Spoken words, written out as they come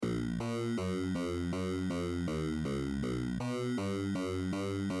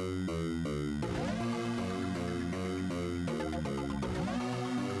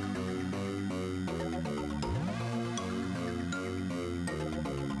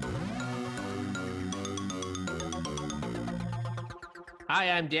Hi,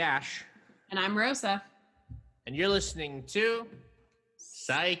 I'm Dash, And I'm Rosa. and you're listening to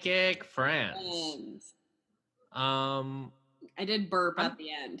Psychic Friends. Friends. Um, I did burp I'm- at the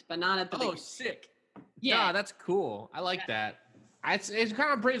end, but not at the beginning. sick. Yeah. Yeah, that's cool. I like Yeah. that. It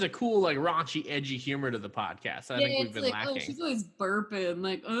kind of brings a cool, like raunchy, edgy humor to the podcast. That I think we've it's been like, lacking. oh, she's always burping.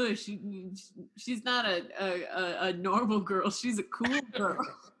 Like, oh, she's not a normal girl. She's a cool girl.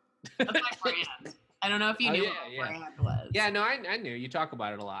 That's my brand. I don't know if you knew what my brand was. Yeah, no, I knew. You talk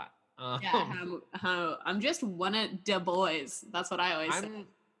about it a lot. How I'm just one of the boys. That's what I always say.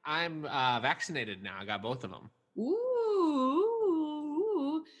 I'm vaccinated now. I got both of them. Ooh.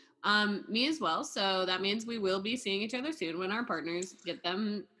 Me as well. So that means we will be seeing each other soon when our partners get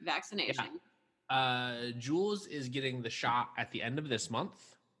them vaccination. Jules is getting the shot at the end of this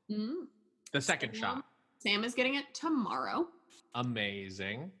month. Mm-hmm. The second shot. Sam is getting it tomorrow.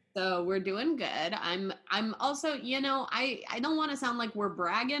 Amazing. So we're doing good. I'm also, I don't want to sound like we're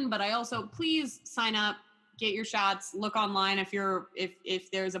bragging, but I also please sign up, get your shots, look online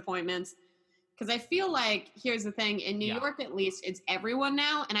if there's appointments. Because I feel like, here's the thing, in New York at least, it's everyone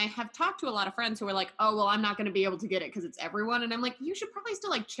now. And I have talked to a lot of friends who are like, oh, well, I'm not going to be able to get it because it's everyone. And I'm like, you should probably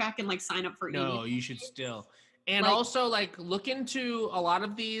still check and sign up for it. No, you should still. And also look into a lot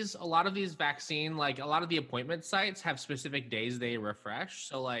of these vaccine, a lot of the appointment sites have specific days they refresh.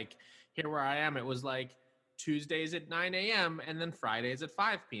 So here where I am, it was Tuesdays at 9 a.m. and then Fridays at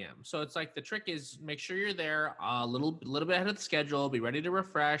 5 p.m. So it's the trick is make sure you're there a little bit ahead of the schedule, be ready to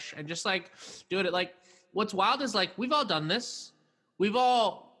refresh and just do it. What's wild is we've all done this. We've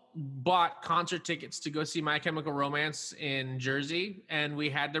all bought concert tickets to go see My Chemical Romance in Jersey, and we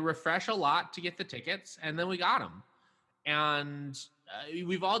had to refresh a lot to get the tickets, and then we got them. And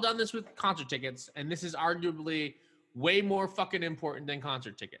we've all done this with concert tickets, and this is arguably way more fucking important than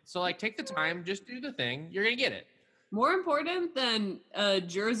concert tickets. So take the time, just do the thing. You're gonna get it. More important than a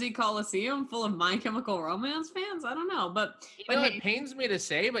Jersey Coliseum full of My Chemical Romance fans? I don't know, but hey, it pains me to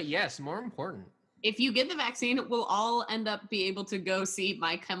say, but yes, more important. If you get the vaccine, we'll all end up be able to go see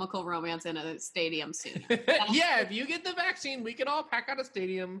My Chemical Romance in a stadium soon. Yeah, if you get the vaccine, we can all pack out a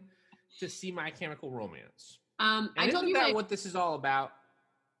stadium to see My Chemical Romance. I told you what this is all about.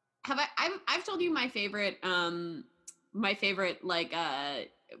 I've told you my favorite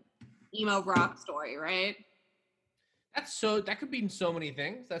emo rock story, right? That could mean so many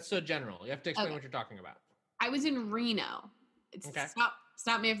things. That's so general. You have to explain what you're talking about. I was in Reno. Okay.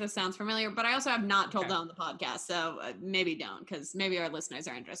 Stop me if this sounds familiar, but I also have not told that on the podcast, so maybe don't, because maybe our listeners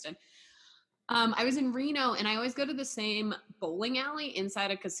are interested. I was in Reno, and I always go to the same bowling alley inside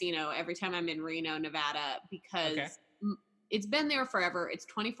a casino every time I'm in Reno, Nevada, because it's been there forever. It's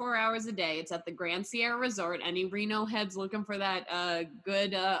 24 hours a day. It's at the Grand Sierra Resort. Any Reno heads looking for that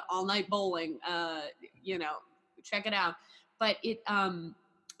good all-night bowling, check it out. But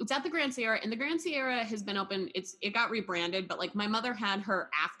it's at the Grand Sierra, and the Grand Sierra has been open. It got rebranded, but my mother had her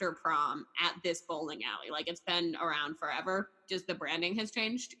after prom at this bowling alley. It's been around forever. Just the branding has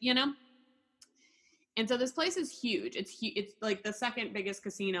changed, And so this place is huge. It's the second biggest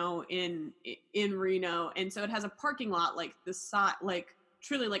casino in Reno, and so it has a parking lot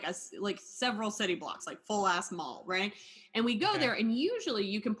truly several city blocks, full ass mall, right? And we go there, and usually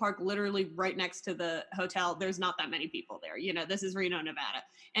you can park literally right next to the hotel. There's not that many people there, this is Reno, Nevada,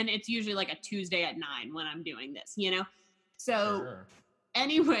 and it's usually a Tuesday at 9 when I'm doing this, So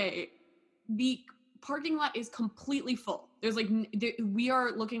anyway, the parking lot is completely full. There's we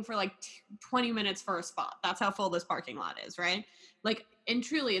are looking for 20 minutes for a spot. That's how full this parking lot is, right? And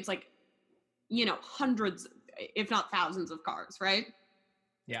truly it's hundreds, if not thousands of cars, right?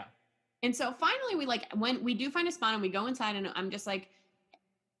 Yeah. And so finally when we do find a spot and we go inside, and I'm just I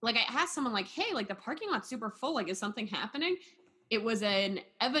asked someone hey, the parking lot's super full. Is something happening? It was an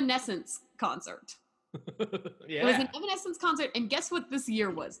Evanescence concert. Yeah. It was an Evanescence concert, and guess what this year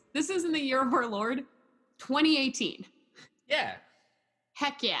was? This is in the year of our Lord, 2018. Yeah.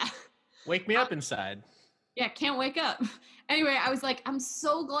 Heck yeah. Wake me up inside. Yeah, can't wake up. Anyway, I was I'm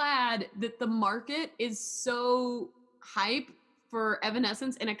so glad that the market is so hype for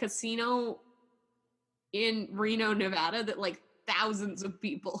Evanescence in a casino in Reno, Nevada, that thousands of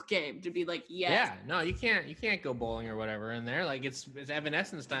people came to be yes. Yeah, no, you can't go bowling or whatever in there. It's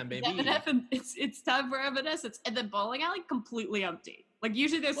Evanescence time, baby. It's time for Evanescence. And the bowling alley completely empty.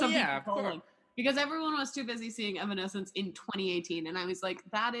 Usually there's some people bowling. Because everyone was too busy seeing Evanescence in 2018. And I was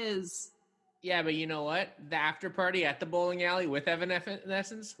that is... Yeah, but you know what? The after party at the bowling alley with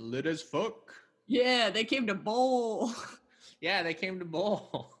Evanescence, lit as fuck. Yeah, they came to bowl. Yeah, they came to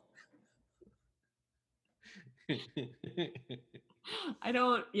bowl. I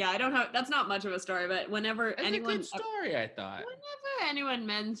don't have, that's not much of a story, but whenever That's anyone... a good story, I thought. Whenever anyone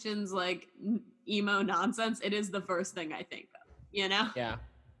mentions like emo nonsense, it is the first thing I think of, you know? Yeah.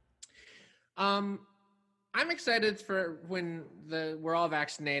 I'm excited for when we're all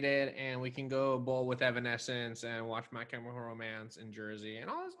vaccinated and we can go bowl with Evanescence and watch My Chemical Romance in Jersey and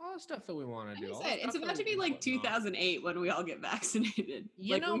all the stuff that we want to do. It's about to be like 2008 when we all get vaccinated.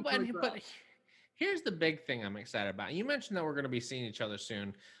 You like, know, but here's the big thing I'm excited about. You mentioned that we're going to be seeing each other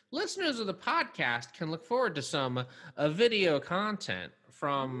soon. Listeners of the podcast can look forward to some video content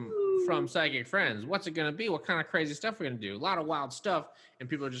from Psychic Friends. What's it going to be? What kind of crazy stuff we're going to do? A lot of wild stuff, and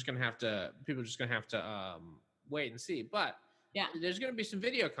people are just going to have to wait and see. But yeah, there's going to be some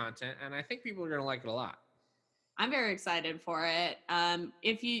video content, and I think people are going to like it a lot. I'm very excited for it.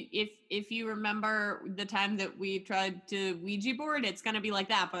 If you remember the time that we tried to Ouija board, it's gonna be like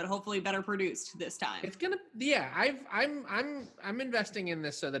that, but hopefully better produced this time. It's gonna, I'm investing in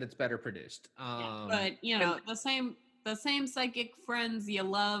this so that it's better produced. But you know, the same Psychic Friends, you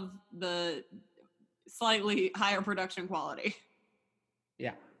love the slightly higher production quality.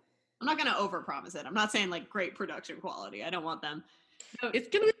 Yeah, I'm not gonna overpromise it. I'm not saying like great production quality. I don't want them. It's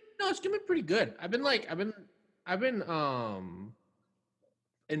gonna be pretty good. I've been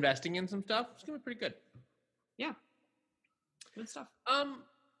investing in some stuff. It's gonna be pretty good. Yeah. Good stuff.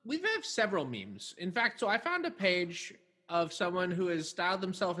 We have several memes. In fact, so I found a page of someone who has styled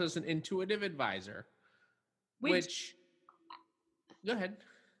themselves as an intuitive advisor. Which go ahead.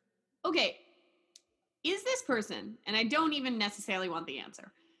 Okay. Is this person, and I don't even necessarily want the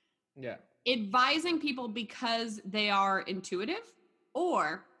answer. Yeah. Advising people because they are intuitive,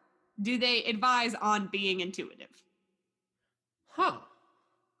 or do they advise on being intuitive? Huh.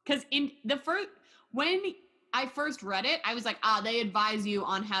 Because when I first read it, I was like, they advise you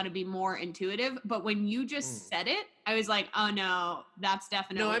on how to be more intuitive. But when you just said it, I was like, oh no, that's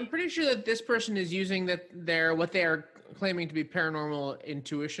definitely. No, I'm pretty sure that this person is using what they are claiming to be paranormal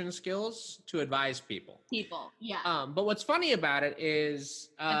intuition skills to advise people. Yeah. But what's funny about it is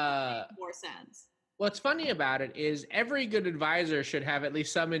more sense. What's funny about it is every good advisor should have at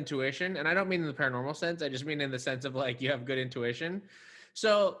least some intuition. And I don't mean in the paranormal sense. I just mean in the sense of like you have good intuition.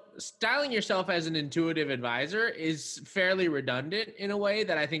 So styling yourself as an intuitive advisor is fairly redundant in a way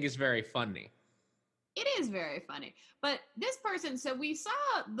that I think is very funny. It is very funny. But this person, so we saw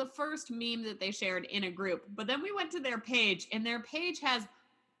the first meme that they shared in a group, but then we went to their page and their page has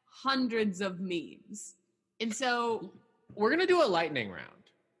hundreds of memes. And so we're going to do a lightning round.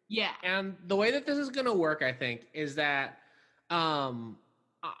 Yeah. And the way that this is going to work, I think, is that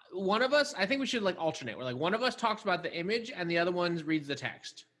one of us, I think we should like alternate. We're like, one of us talks about the image and the other one reads the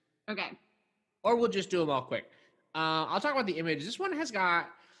text. Okay. Or we'll just do them all quick. I'll talk about the image. This one has got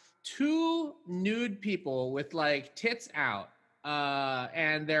two nude people with like tits out.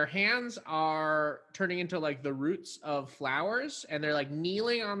 And their hands are turning into like the roots of flowers and they're like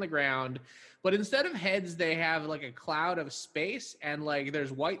kneeling on the ground. But instead of heads, they have like a cloud of space and like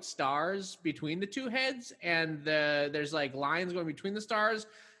there's white stars between the two heads and there's like lines going between the stars,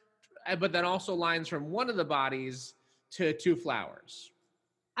 but then also lines from one of the bodies to two flowers.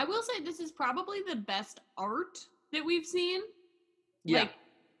 I will say this is probably the best art that we've seen. Yeah. Like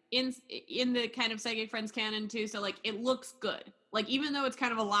in the kind of Psychic Friends canon too. So like it looks good. Like even though it's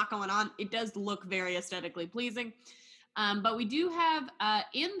kind of a lot going on, it does look very aesthetically pleasing. But we do have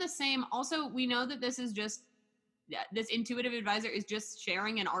in the same, also we know that this intuitive advisor is just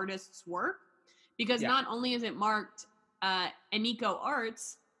sharing an artist's work because not only is it marked Aniko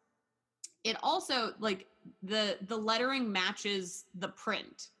Arts, it also like the lettering matches the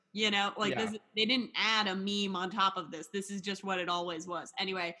print, you know, like this, they didn't add a meme on top of this. This is just what it always was.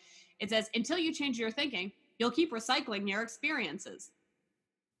 Anyway, it says, until you change your thinking, you'll keep recycling your experiences.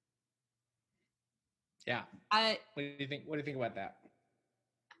 Yeah. What do you think? What do you think about that?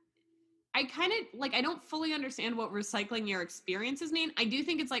 I kind of like, I don't fully understand what recycling your experiences mean. I do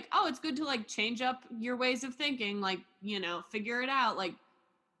think it's like, oh, it's good to like change up your ways of thinking, like, you know, figure it out. Like,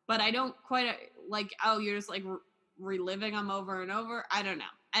 but I don't quite like, oh, you're just like reliving them over and over. I don't know.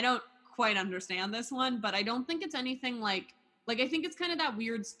 I don't quite understand this one, but I don't think it's anything like I think it's kind of that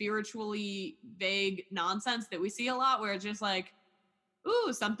weird spiritually vague nonsense that we see a lot where it's just like,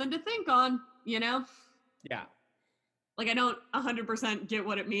 ooh, something to think on, you know? Yeah. Like, I don't 100% get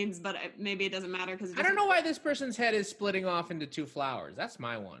what it means, but maybe it doesn't matter because I don't know why this person's head is splitting off into two flowers. That's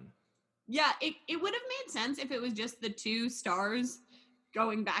my one. Yeah, it would have made sense if it was just the two stars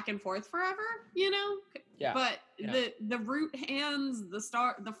going back and forth forever, you know? Yeah. But the root hands,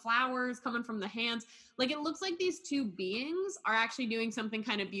 the flowers coming from the hands, like it looks like these two beings are actually doing something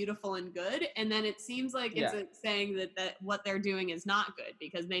kind of beautiful and good. And then it seems like it's saying that what they're doing is not good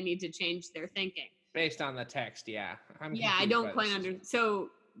because they need to change their thinking. Based on the text, yeah. Yeah, I don't quite understand. So,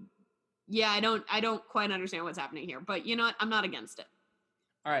 yeah, I don't quite understand what's happening here. But you know what? I'm not against it.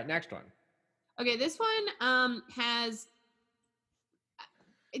 All right, next one. Okay, this one has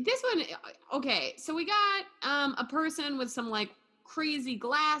this one. Okay, so we got a person with some like crazy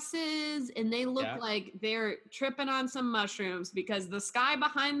glasses, and they look like they're tripping on some mushrooms because the sky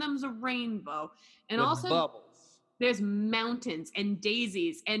behind them's a rainbow, and with also bubbles. There's mountains and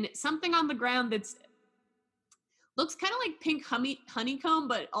daisies and something on the ground that's looks kind of like pink honeycomb,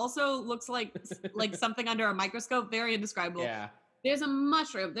 but also looks like something under a microscope. Very indescribable. Yeah. There's a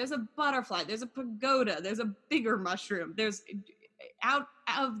mushroom. There's a butterfly. There's a pagoda. There's a bigger mushroom. There's out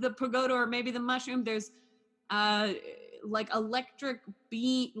of the pagoda or maybe the mushroom. There's like electric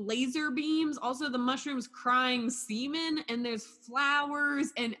laser beams. Also, the mushroom's crying semen, and there's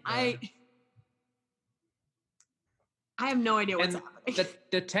flowers. And yeah. I have no idea what's happening.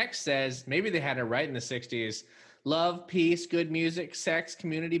 The text says, maybe they had it right in the 60s. Love, peace, good music, sex,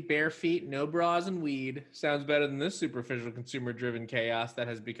 community, bare feet, no bras, and weed. Sounds better than this superficial consumer-driven chaos that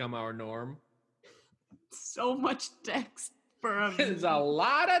has become our norm. So much text for a There's a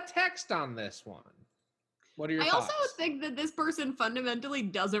lot of text on this one. What are your thoughts? I also think that this person fundamentally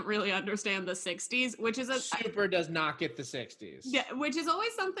doesn't really understand the 60s, which is does not get the 60s. Yeah, which is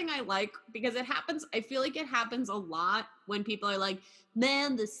always something I like because it happens. I feel like it happens a lot when people are like,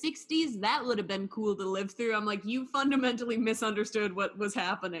 man, the 60s, that would have been cool to live through. I'm like, you fundamentally misunderstood what was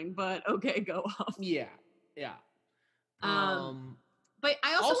happening, but okay, go off. Yeah. But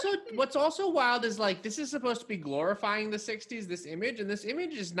I also what's also wild is like this is supposed to be glorifying the 60s, this image, and this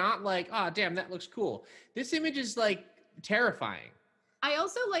image is not like, oh damn, that looks cool. This image is like terrifying. I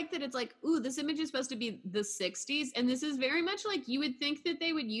also like that it's like, ooh, this image is supposed to be the 60s, and this is very much like you would think that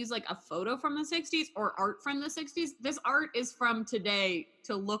they would use like a photo from the 60s or art from the 60s. This art is from today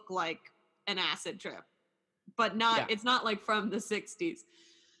to look like an acid trip, but it's not like from the 60s.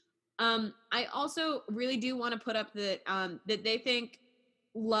 I also really do want to put up that that they think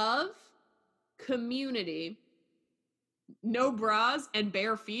love, community, no bras, and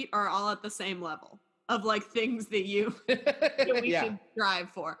bare feet are all at the same level of like things that we should strive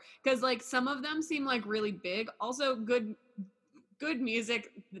for. Because like some of them seem like really big. Also good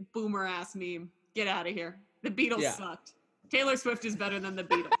music, boomer ass meme. Get out of here. The Beatles sucked. Taylor Swift is better than the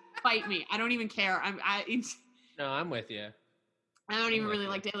Beatles. Fight me. I don't even care. No, I'm with you. I don't even really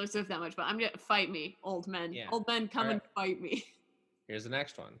like Taylor Swift that much, but I'm just fight me, old men. Yeah. Old men, come and fight me. Here's the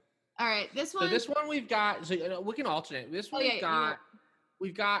next one. All right, this one. So this one we've got. So we can alternate. This one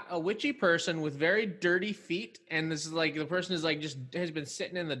we've got a witchy person with very dirty feet, and this is like the person is like just has been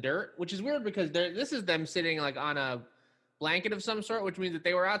sitting in the dirt, which is weird because this is them sitting like on a blanket of some sort, which means that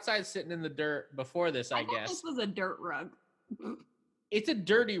they were outside sitting in the dirt before this. I guess this was a dirt rug. It's a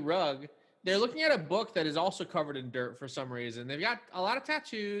dirty rug. They're looking at a book that is also covered in dirt for some reason. They've got a lot of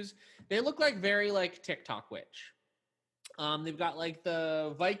tattoos. They look like very like TikTok witch. They've got like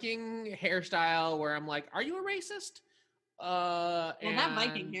the Viking hairstyle where I'm like, are you a racist? Well, that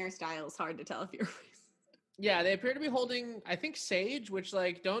Viking hairstyle is hard to tell if you're racist. Yeah, they appear to be holding, I think, sage, which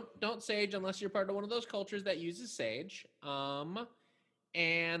like don't sage unless you're part of one of those cultures that uses sage.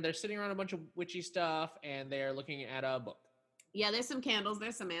 And they're sitting around a bunch of witchy stuff, and they're looking at a book. Yeah, there's some candles,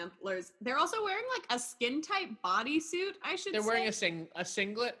 there's some antlers. They're also wearing like a skin tight bodysuit, I should say. They're wearing a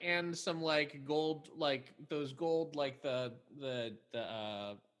singlet and some like gold, like those gold, like the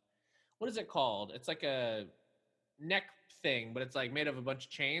what is it called? It's like a neck thing, but it's like made of a bunch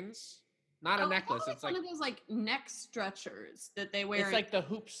of chains. Not a necklace. It's like one of those like neck stretchers that they wear. It's like the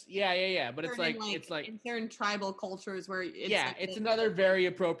hoops. Yeah. But it's like in certain tribal cultures where it's it's another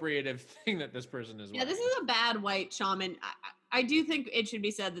very appropriative thing that this person is wearing. Yeah, this is a bad white shaman. I do think it should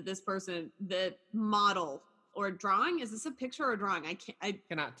be said that this person, the model or drawing, is this a picture or a drawing? I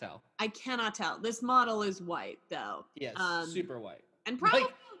cannot tell. I cannot tell. This model is white though. Yes, super white. And probably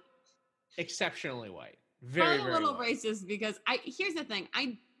like, exceptionally white. Very, probably a little racist because here's the thing.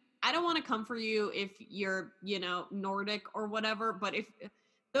 I don't want to come for you if you're, Nordic or whatever, but if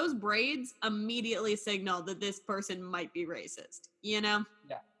those braids immediately signal that this person might be racist, Yeah.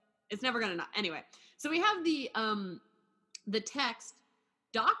 It's never going to not. Anyway, so we have the text,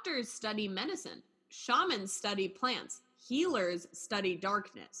 doctors study medicine, shamans study plants, healers study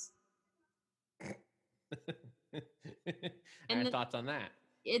darkness. And thoughts on that?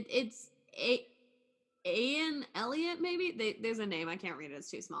 It's Ian Elliott, maybe? There's a name. I can't read it. It's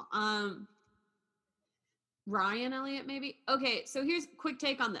too small. Ryan Elliott, maybe? Okay, so here's a quick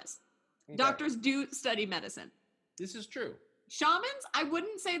take on this. Okay. Doctors do study medicine. This is true. Shamans, I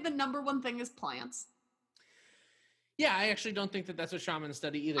wouldn't say the number one thing is plants. Yeah, I actually don't think that that's what shamans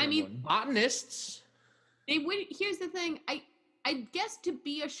study either. I mean, botanists They would. Here's the thing. I guess to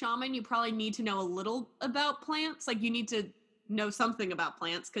be a shaman, you probably need to know a little about plants. Like you need to know something about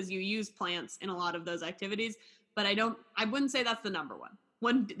plants because you use plants in a lot of those activities. But I wouldn't say that's the number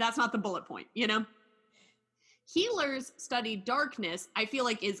one. That's not the bullet point, you know? Healers study darkness, I feel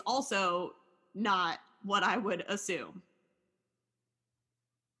like is also not what I would assume.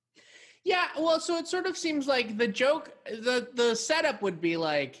 Yeah, well, so it sort of seems like the joke, the setup would be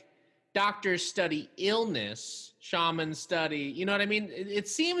like doctors study illness, shamans study, you know what I mean? It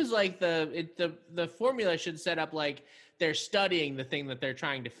seems like the formula should set up like they're studying the thing that they're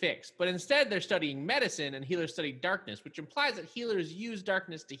trying to fix, but instead they're studying medicine and healers study darkness, which implies that healers use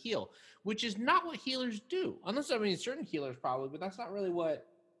darkness to heal, which is not what healers do. Unless, I mean, certain healers probably, but that's not really what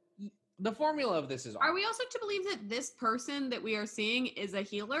the formula of this is. Are we also to believe that this person that we are seeing is a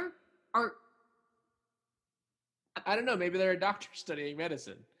healer? Or I don't know, maybe they're a doctor studying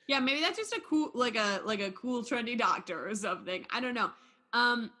medicine. Yeah, maybe that's just a cool, like a cool trendy doctor or something. I don't know.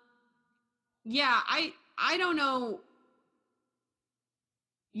 Yeah, I don't know.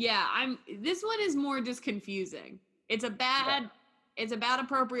 Yeah, this one is more just confusing. It's a bad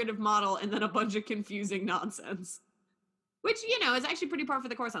appropriative model and then a bunch of confusing nonsense. Which, you know, is actually pretty par for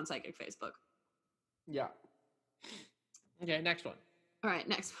the course on Psychic Facebook. Yeah. Okay, next one. All right,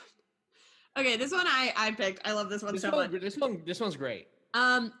 next one. Okay, this one I picked. I love this one so much. This one's great.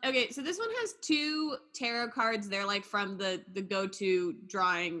 Okay, so this one has 2 tarot cards. They're like from the go-to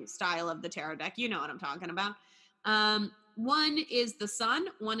drawing style of the tarot deck. You know what I'm talking about. One is the Sun,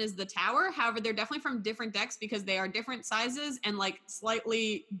 one is the Tower. However, they're definitely from different decks because they are different sizes and like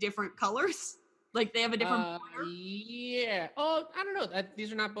slightly different colors. Like they have a different border. Yeah. Oh, I don't know.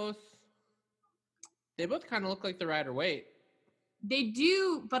 These are not both. They both kind of look like the Rider-Waite. They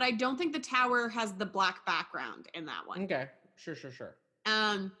do, but I don't think the Tower has the black background in that one. Okay. Sure.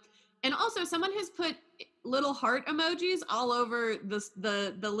 And also someone has put little heart emojis all over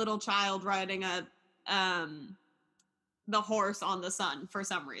the little child riding the horse on the sun for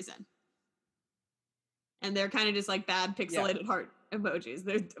some reason. And they're kind of just like bad pixelated heart emojis.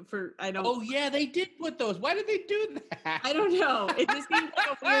 Oh yeah, they did put those. Why did they do that? I don't know. It just seems like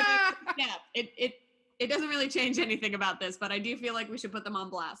a weird step. It doesn't really change anything about this, but I do feel like we should put them on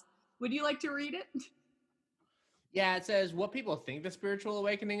blast. Would you like to read it? Yeah, it says what people think the spiritual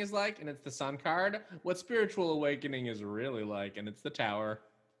awakening is like, and it's the Sun card. What spiritual awakening is really like, and it's the Tower.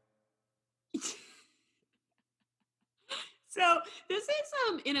 So this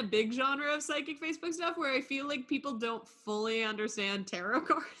is in a big genre of Psychic Facebook stuff where I feel like people don't fully understand tarot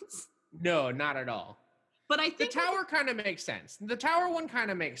cards. No, not at all. But I think the Tower kind of makes sense. The Tower one kind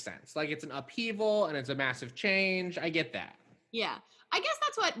of makes sense. Like it's an upheaval and it's a massive change. I get that. Yeah. I guess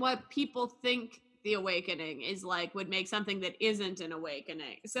that's what people think the awakening is like, would make something that isn't an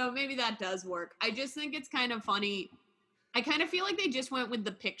awakening. So maybe that does work. I just think it's kind of funny. I kind of feel like they just went with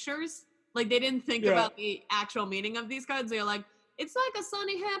the pictures. Like they didn't think about the actual meaning of these cards. They're like, it's like a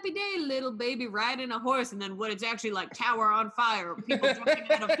sunny, happy day, little baby riding a horse. And then what it's actually like, tower on fire, people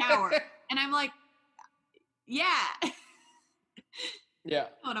jumping out of tower. And I'm like, yeah. Yeah. You know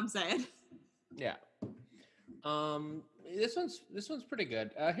what I'm saying? Yeah. This one's pretty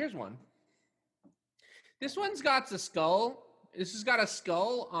good. Here's one. This one's got a skull. This has got a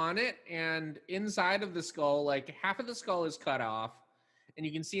skull on it, and inside of the skull, like half of the skull is cut off, and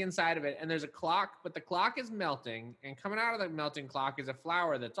you can see inside of it, and there's a clock, but the clock is melting, and coming out of the melting clock is a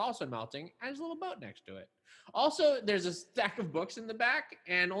flower that's also melting, and there's a little boat next to it. Also, there's a stack of books in the back,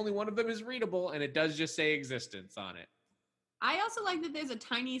 and only one of them is readable, and it does just say existence on it. I also like that there's a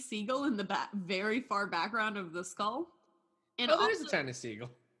tiny seagull in the very far background of the skull. And there's a tiny seagull.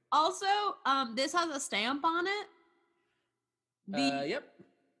 Also, this has a stamp on it. Yep.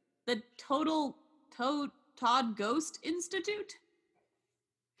 The Todd Ghost Institute?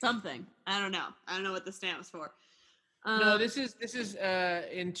 Something. I don't know. I don't know what the stamp's for. No, this is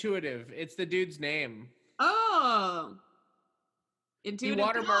intuitive. It's the dude's name. Oh. Intuitive. He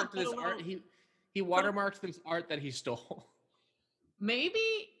watermarked this art. He watermarked this art that he stole.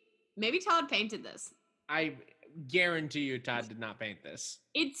 Maybe Todd painted this. I guarantee you Todd did not paint this.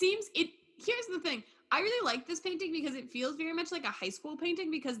 Here's the thing. I really like this painting because it feels very much like a high school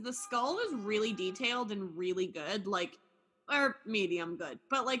painting because the skull is really detailed and really good, or medium good.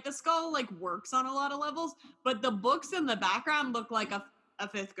 But like the skull works on a lot of levels, but the books in the background look like a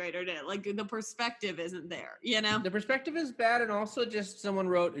fifth grader did. Like the perspective isn't there, you know? The perspective is bad, and also just someone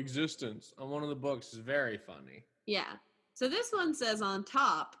wrote existence on one of the books is very funny. Yeah. So this one says on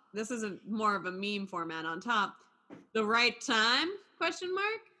top, this is more of a meme format on top, the right time, ?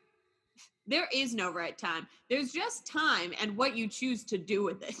 There is no right time. There's just time and what you choose to do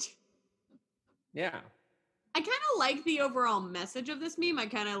with it. Yeah. I kind of like the overall message of this meme. I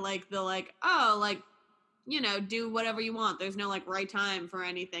kind of like the like, oh, like, do whatever you want. There's no like right time for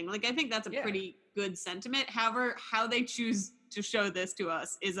anything. Like, I think that's a pretty good sentiment. However, how they choose to show this to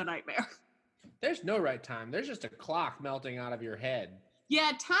us is a nightmare. There's no right time. There's just a clock melting out of your head.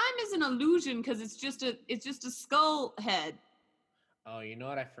 Yeah, time is an illusion because it's just a skull head. Oh, you know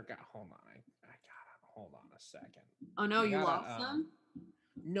what? I forgot. Hold on. I gotta hold on a second. Oh no, you lost them?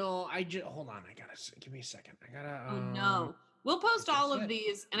 No, I just hold on. I gotta give me a second. I gotta. Oh no. We'll post all of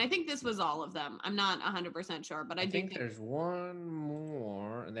these, and I think this was all of them. I'm not 100% sure, but I think there's one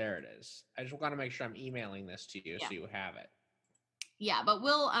more. There it is. I just want to make sure I'm emailing this to you so you have it. Yeah, but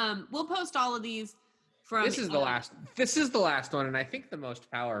we'll post all of these from. This is the last. This is the last one, and I think the most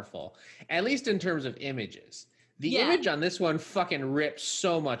powerful, at least in terms of images. The image on this one fucking rips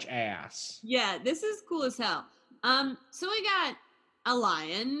so much ass. Yeah, this is cool as hell. So we got a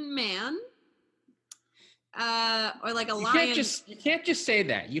lion man. Or like a lion. You can't just say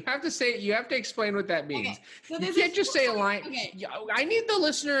that. You have to explain what that means. Okay. So you can't just say a lion. Okay. I need the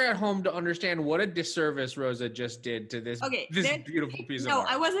listener at home to understand what a disservice Rosa just did to this beautiful piece of art.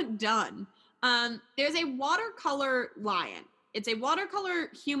 No, I wasn't done. There's a watercolor lion. It's a watercolor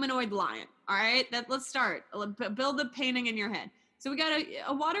humanoid lion. All right, let's start. Build the painting in your head. So we got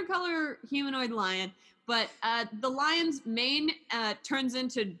a watercolor humanoid lion. But the lion's mane turns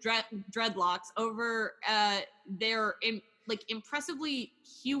into dreadlocks over their impressively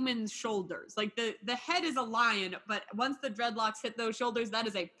human shoulders. Like the head is a lion, but once the dreadlocks hit those shoulders, that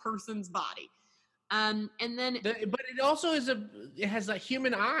is a person's body. And then, but it also it has like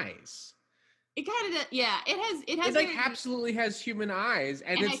human eyes. It kind of It absolutely has human eyes,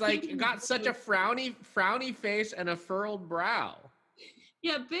 and it's like it got such a frowny face and a furrowed brow.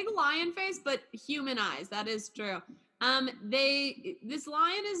 Yeah, big lion face, but human eyes. That is true. This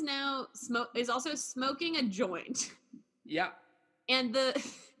lion is now also smoking a joint. Yeah. And the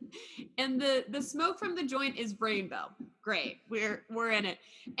smoke from the joint is rainbow. Great, we're in it.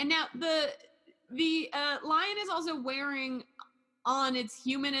 And now the lion is also wearing on its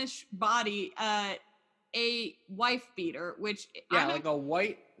humanish body a wife beater, which like a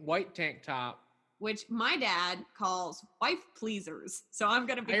white tank top. Which my dad calls wife pleasers. So I'm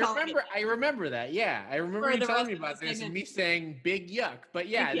going to be I remember that. Yeah. I remember you telling me about this and me saying big yuck. But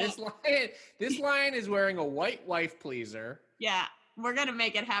yeah, this lion is wearing a white wife pleaser. Yeah. We're going to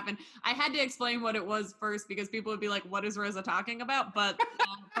make it happen. I had to explain what it was first because people would be like, what is Rosa talking about? But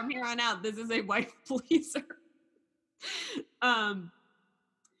from here on out, this is a wife pleaser.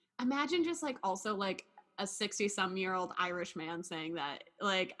 Imagine just like also like a 60-some-year-old Irish man saying that,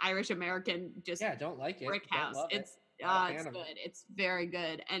 like Irish American, just don't like it. Brick house. It's good. It's very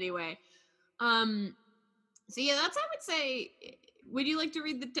good. Anyway, so yeah, that's I would say. Would you like to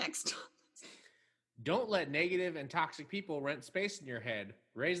read the text? Don't let negative and toxic people rent space in your head.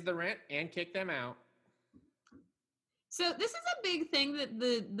 Raise the rent and kick them out. So this is a big thing that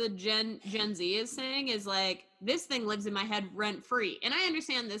the Gen Z is saying is like, this thing lives in my head rent free, and I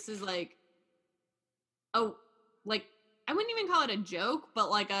understand this is like. Oh, like I wouldn't even call it a joke, but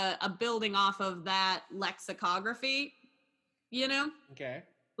like a building off of that lexicography, Okay.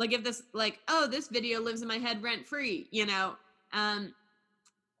 Like if this this video lives in my head rent free, I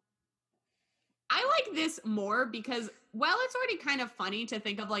like this more because while it's already kind of funny to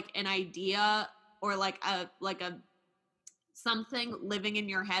think of like an idea or like a something living in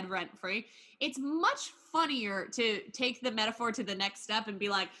your head rent free, it's much funnier to take the metaphor to the next step and be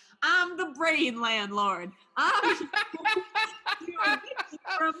like, I'm the brain landlord. I'm from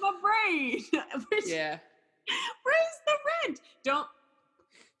my brain. Yeah. Where's the rent?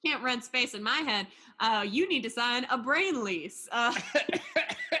 Can't rent space in my head. You need to sign a brain lease.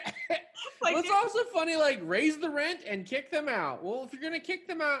 It's also funny, like raise the rent and kick them out. Well, if you're gonna kick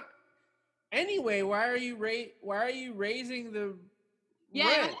them out anyway, why are you raising the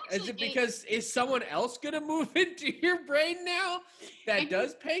rent? Is it because is someone else gonna move into your brain now that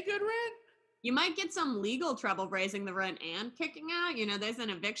does pay good rent? You might get some legal trouble raising the rent and kicking out. There's an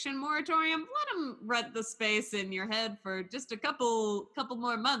eviction moratorium. Let them rent the space in your head for just a couple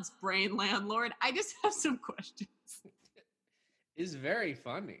more months, brain landlord. I just have some questions. It's very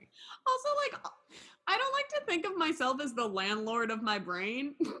funny. Also, like, I don't like to think of myself as the landlord of my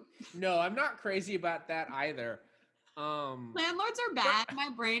brain. No, I'm not crazy about that either. Landlords are bad. My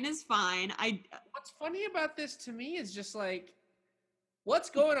brain is fine. What's funny about this to me is just like, what's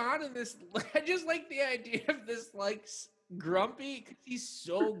going on in this? I just like the idea of this like grumpy, because he's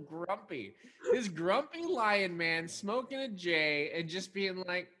so grumpy. This grumpy lion man smoking a J and just being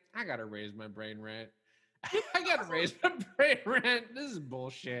like, I gotta raise my brain rent. I gotta raise my brain rent. This is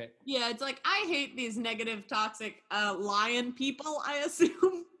bullshit. Yeah, it's like I hate these negative, toxic lion people, I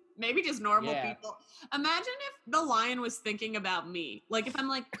assume. Maybe just normal Yeah. people. Imagine if the lion was thinking about me. Like if I'm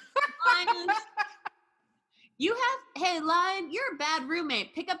like, lion, hey lion, you're a bad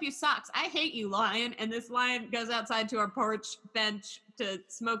roommate. Pick up your socks. I hate you, lion. And this lion goes outside to our porch bench to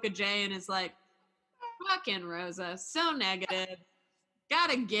smoke a J and is like, fucking Rosa, so negative.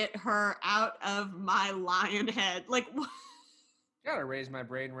 Gotta get her out of my lion head. Like, what? Gotta raise my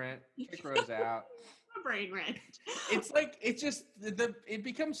brain rent. Kick Rose out. Brain rent. It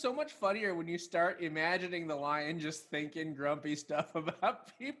becomes so much funnier when you start imagining the lion just thinking grumpy stuff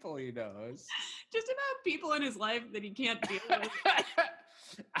about people he knows. Just about people in his life that he can't deal with.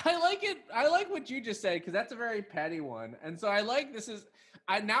 I like it. I like what you just said because that's a very petty one. And so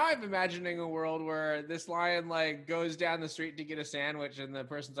I'm imagining a world where this lion like goes down the street to get a sandwich and the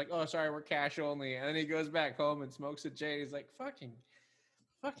person's like, "Oh, sorry, we're cash only." And then he goes back home and smokes a J. He's like, fucking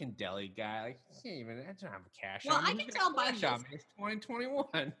deli guy. Like, I don't have cash well, on me. I can tell by this. It's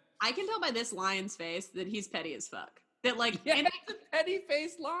 2021. I can tell by this lion's face that he's petty as fuck. That like, yeah, and it's a petty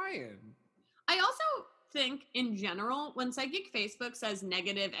faced lion. I also think in general, when Psychic Facebook says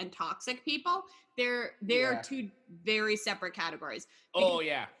negative and toxic people, they're two very separate categories. Oh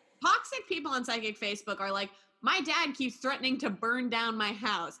yeah. Toxic people on Psychic Facebook are like, my dad keeps threatening to burn down my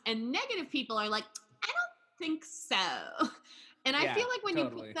house. And negative people are like, I don't think so. And I feel like when you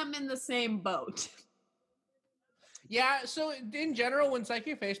put them in the same boat. Yeah, so in general, when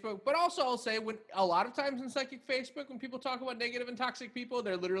Psychic Facebook, but also I'll say when a lot of times in Psychic Facebook, when people talk about negative and toxic people,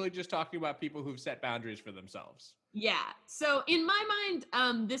 they're literally just talking about people who've set boundaries for themselves. Yeah. So in my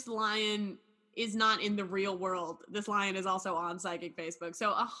mind, this lion is not in the real world. This lion is also on Psychic Facebook.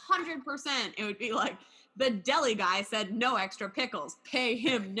 So 100% it would be like, the deli guy said no extra pickles. Pay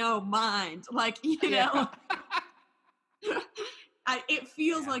him no mind. Like, you know. It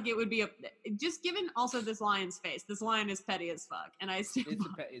feels like it would be just given also this lion's face. This lion is petty as fuck, and I still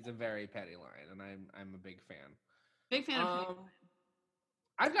it's a very petty lion, and I'm a big fan. Big fan of petty.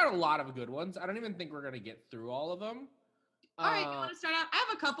 I've got a lot of good ones. I don't even think we're gonna get through all of them. All right, you want to start out? I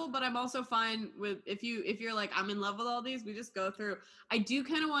have a couple, but I'm also fine with if you're like I'm in love with all these. We just go through. I do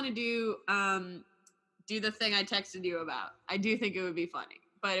kind of want to do the thing I texted you about. I do think it would be funny,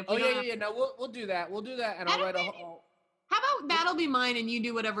 but if no, we'll do that. We'll do that, and I'll write a whole. How about that'll be mine and you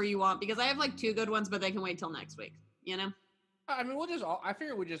do whatever you want because I have like two good ones, but they can wait till next week. You know? I mean, I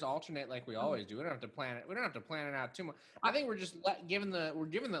figure we just alternate like we always do. We don't have to plan it. We don't have to plan it out too much. I think we're just giving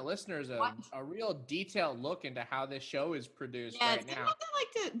the listeners a real detailed look into how this show is produced right now. I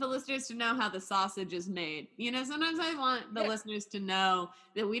like the listeners to know how the sausage is made. You know, sometimes I want the listeners to know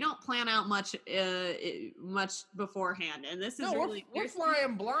that we don't plan out much beforehand. And this is we're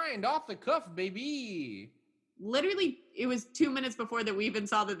flying blind off the cuff, baby. Literally, it was 2 minutes before that we even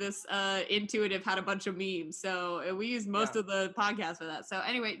saw that this intuitive had a bunch of memes. So we used most of the podcast for that. So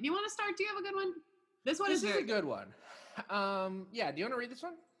anyway, do you want to start? Do you have a good one? This is a good one. Do you want to read this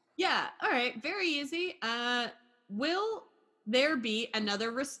one? Yeah. All right. Very easy. Will there be another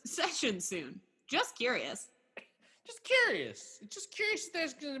recession soon? Just curious. Just curious if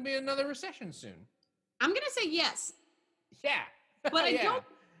there's going to be another recession soon. I'm going to say yes. Yeah. But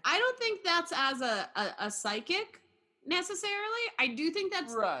I don't think that's as a psychic necessarily. I do think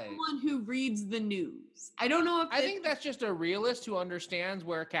that's someone who reads the news. I don't know if I think that's just a realist who understands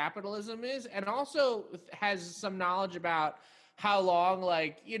where capitalism is and also has some knowledge about how long,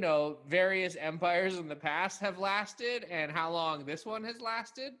 various empires in the past have lasted and how long this one has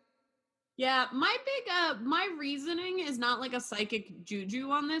lasted. Yeah, my reasoning is not like a psychic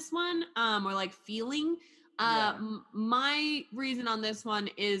juju on this one, or like feeling. My reason on this one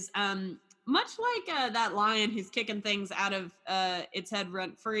is much like that lion who's kicking things out of its head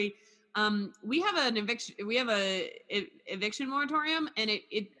rent free. We have an eviction moratorium, and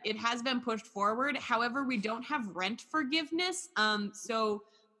it has been pushed forward. However, we don't have rent forgiveness. So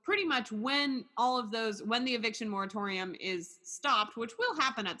pretty much when the eviction moratorium is stopped, which will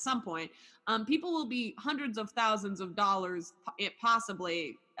happen at some point, people will be hundreds of thousands of dollars,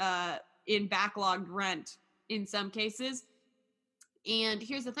 possibly in backlogged rent in some cases. And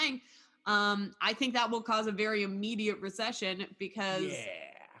here's the thing. I think that will cause a very immediate recession because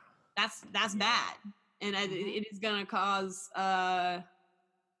that's bad. And it is going to cause that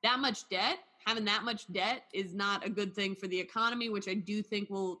much debt. Having that much debt is not a good thing for the economy, which I do think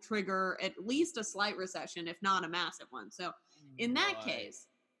will trigger at least a slight recession, if not a massive one. So in that case.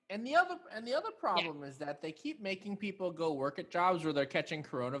 And the other problem is that they keep making people go work at jobs where they're catching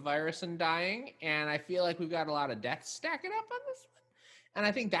coronavirus and dying. And I feel like we've got a lot of deaths stacking up on this one. And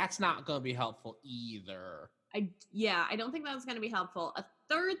I think that's not going to be helpful either. I don't think that's going to be helpful. A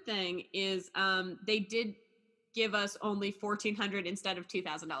third thing is they did give us only $1,400 instead of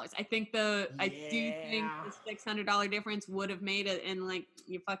 $2,000. I do think the $600 difference would have made it, and like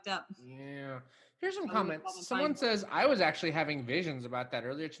you fucked up. Yeah. Here's some comments. Someone says, I was actually having visions about that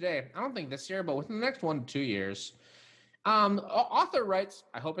earlier today. I don't think this year, but within the next 1 to 2 years. Author writes,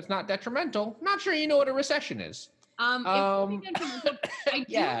 I hope it's not detrimental. Not sure you know what a recession is. I do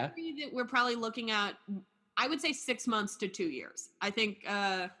agree that we're probably looking at, I would say 6 months to 2 years. I think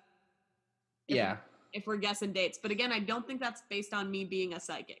if we're guessing dates. But again, I don't think that's based on me being a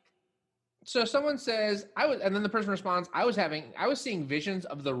psychic. So someone says, and then the person responds, I was seeing visions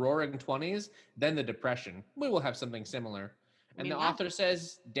of the roaring 20s, then the depression. We will have something similar. And the author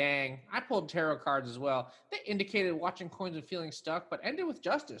says, dang, I pulled tarot cards as well. They indicated watching coins and feeling stuck, but ended with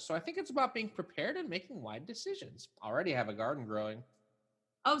justice. So I think it's about being prepared and making wide decisions. Already have a garden growing.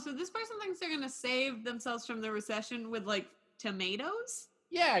 Oh, so this person thinks they're going to save themselves from the recession with like tomatoes?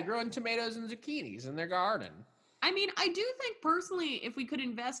 Yeah, growing tomatoes and zucchinis in their garden. I mean, I do think personally, if we could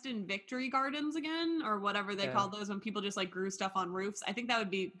invest in victory gardens again, or whatever they call those when people just like grew stuff on roofs, I think that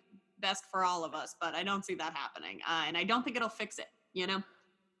would be best for all of us, but I don't see that happening. And I don't think it'll fix it, you know?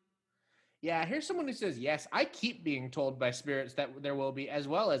 Yeah, here's someone who says, yes, I keep being told by spirits that there will be, as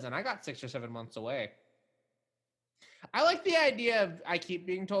well as, and I got 6 or 7 months away. I like the idea of I keep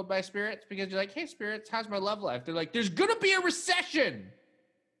being told by spirits because you're like, hey, spirits, how's my love life? They're like, there's going to be a recession.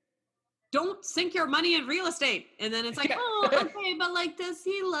 Don't sink your money in real estate. And then it's like, oh, okay, but like, does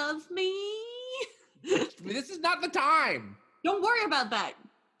he love me? This is not the time. Don't worry about that.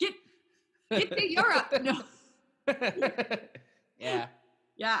 Get to Europe. No. Yeah.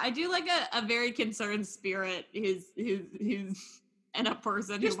 Yeah, I do like a very concerned spirit who's and a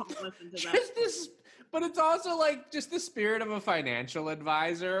person who won't listen to that. But it's also like just the spirit of a financial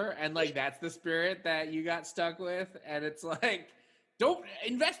advisor, and like that's the spirit that you got stuck with, and it's like, don't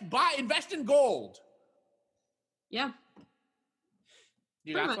invest in gold. Yeah.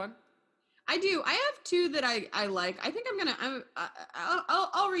 You got one? I do. I have 2 that I like. I think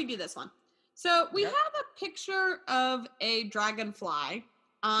I'll read you this one. So we have a picture of a dragonfly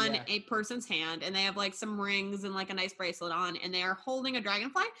on a person's hand, and they have like some rings and like a nice bracelet on, and they are holding a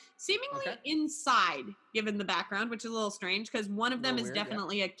dragonfly seemingly inside, given the background, which is a little strange because one of them is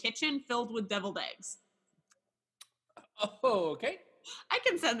definitely a kitchen filled with deviled eggs. Oh, okay. I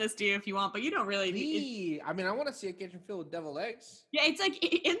can send this to you if you want, but you don't really need. I mean, I want to see a kitchen filled with deviled eggs. Yeah, it's like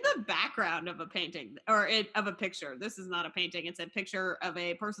in the background of a painting of a picture. This is not a painting; it's a picture of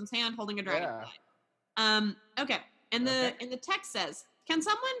a person's hand holding a dragonfly. Yeah. Okay. And the text says, "Can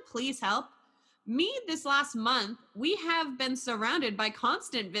someone please help me? This last month, we have been surrounded by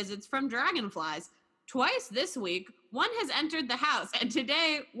constant visits from dragonflies. Twice this week, one has entered the house, and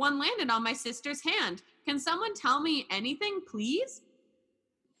today one landed on my sister's hand. Can someone tell me anything, please?"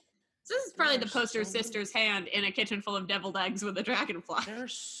 So this is probably the poster sister's hand in a kitchen full of deviled eggs with a dragonfly.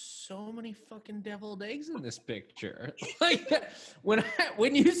 There's so many fucking deviled eggs in this picture. Like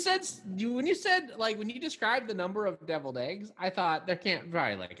when you described the number of deviled eggs, I thought there can't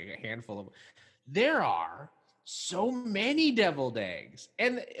probably like a handful of. There are so many deviled eggs.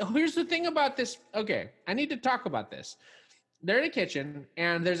 And here's the thing about this. Okay, I need to talk about this. They're in a kitchen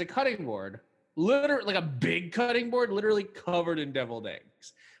and there's a cutting board, literally like a big cutting board, literally covered in deviled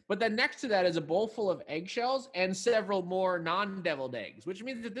eggs. But then next to that is a bowl full of eggshells and several more non-deviled eggs, which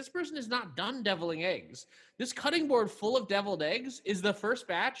means that this person is not done deviling eggs. This cutting board full of deviled eggs is the first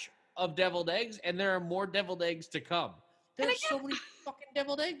batch of deviled eggs, and there are more deviled eggs to come. There's so many fucking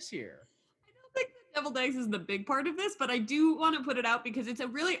deviled eggs here. I don't think the deviled eggs is the big part of this, but I do want to put it out because it's a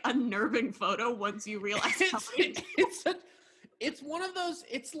really unnerving photo once you realize how many. It's one of those,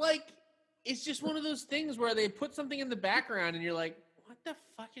 it's just one of those things where they put something in the background and you're like, what the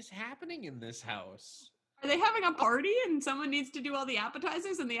fuck is happening in this house? Are they having a party and someone needs to do all the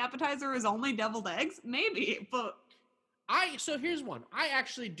appetizers and the appetizer is only deviled eggs? Maybe, but... So here's one. I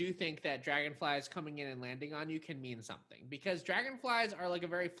actually do think that dragonflies coming in and landing on you can mean something because dragonflies are like a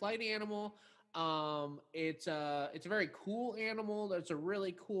very flighty animal. It's a very cool animal. That's a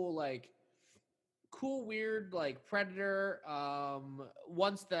really cool, weird, predator.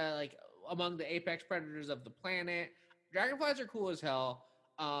 Once among the apex predators of the planet. Dragonflies are cool as hell.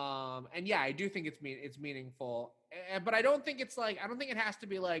 And yeah, I do think it's meaningful. But I don't think I don't think it has to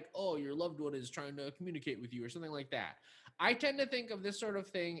be like, oh, your loved one is trying to communicate with you or something like that. I tend to think of this sort of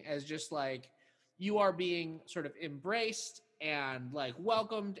thing as just like you are being sort of embraced and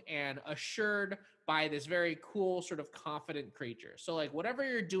welcomed and assured by this very cool sort of confident creature. So whatever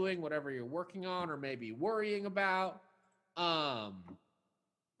you're doing, whatever you're working on or maybe worrying about,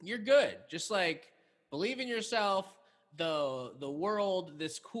 you're good. Just like believe in yourself. The world,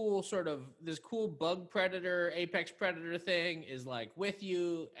 this cool bug predator, apex predator thing is like with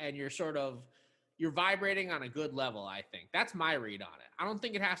you, and you're vibrating on a good level. I think that's my read on it. I don't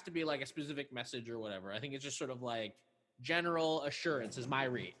think it has to be like a specific message or whatever. I think it's just sort of like general assurance is my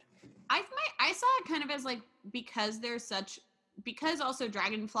read. I saw it kind of as like because also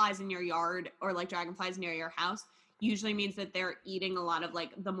dragonflies in your yard or like dragonflies near your house usually means that they're eating a lot of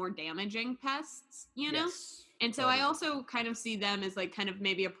like the more damaging pests, you know? Yes, And so totally. I also kind of see them as like kind of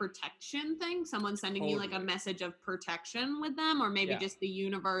maybe a protection thing. Someone sending you like a message of protection with them, or maybe just the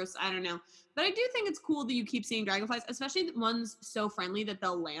universe. I don't know. But I do think it's cool that you keep seeing dragonflies, especially the ones so friendly that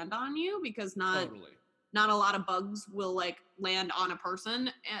they'll land on you, because not a lot of bugs will like land on a person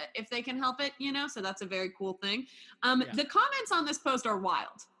if they can help it, you know? So that's a very cool thing. The comments on this post are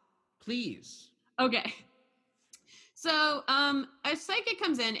wild. Please. Okay. So a psychic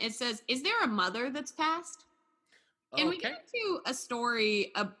comes in, it says, is there a mother that's passed? And we get into a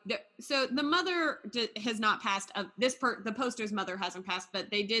story of so the mother has not passed. The poster's mother hasn't passed,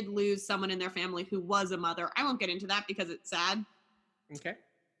 but they did lose someone in their family who was a mother. I won't get into that because it's sad. Okay.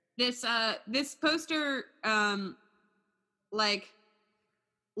 This poster like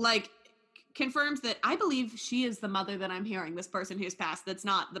confirms that I believe she is the mother that I'm hearing, this person who's passed that's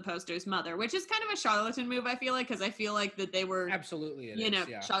not the poster's mother, which is kind of a charlatan move, I feel like, because I feel like that they were absolutely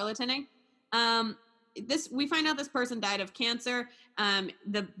charlataning. We find out this person died of cancer.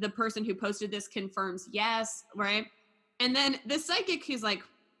 The person who posted this confirms yes, right? And then the psychic who's like,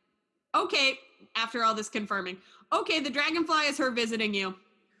 okay, after all this confirming, okay, the dragonfly is her visiting you.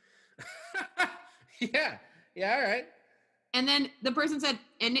 Yeah, all right. And then the person said,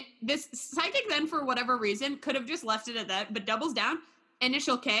 and this psychic then, for whatever reason, could have just left it at that, but doubles down,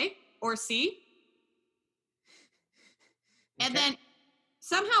 initial K or C. Okay. And then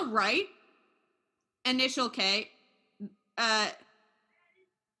somehow right, initial K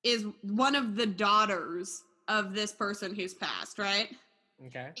is one of the daughters of this person who's passed, right?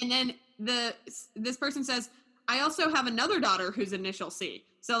 Okay. And then this person says, I also have another daughter who's initial C.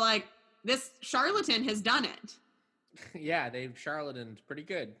 So like this charlatan has done it. Yeah, they've charlataned pretty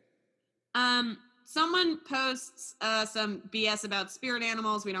good. Someone posts some BS about spirit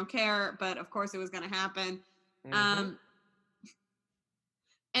animals. We don't care, but of course it was going to happen. Mm-hmm.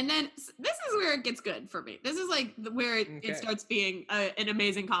 And then this is where it gets good for me. This is like where it starts being an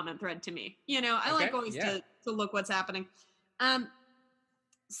amazing comment thread to me. You know, I like always to look what's happening.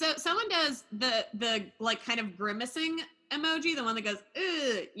 So someone does the like kind of grimacing emoji, the one that goes,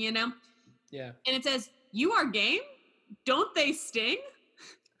 ugh, you know? Yeah. And it says, you are game? Don't they sting?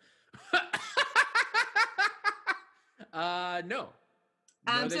 No.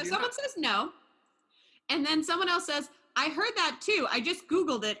 So someone says no. And then someone else says, I heard that too. I just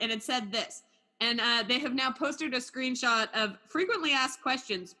Googled it and it said this. And they have now posted a screenshot of frequently asked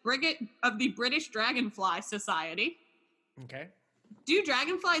questions of the British Dragonfly Society. Okay. Do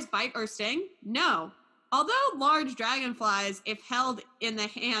dragonflies bite or sting? No. Although large dragonflies, if held in the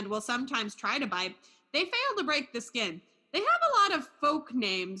hand, will sometimes try to bite, they fail to break the skin. They have a lot of folk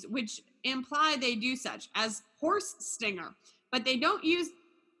names which imply they do such, as horse stinger, but they don't use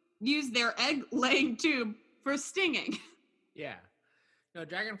their egg-laying tube for stinging. Yeah. No,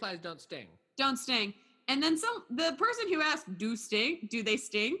 dragonflies don't sting. Don't sting. And then the person who asked, do they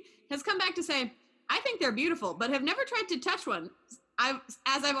sting, has come back to say, I think they're beautiful, but have never tried to touch one. As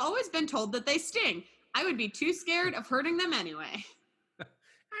I've always been told that they sting. I would be too scared of hurting them anyway.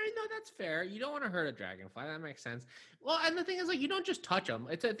 I mean, no, that's fair. You don't want to hurt a dragonfly. That makes sense. Well, and the thing is, like, you don't just touch them.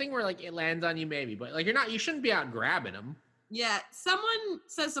 It's a thing where, like, it lands on you maybe, but, like, you shouldn't be out grabbing them. Yeah, someone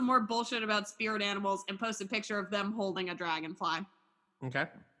says some more bullshit about spirit animals and posts a picture of them holding a dragonfly. Okay.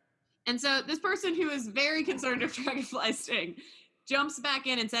 And so this person who is very concerned of dragonfly sting jumps back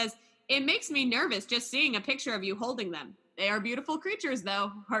in and says, it makes me nervous just seeing a picture of you holding them. They are beautiful creatures,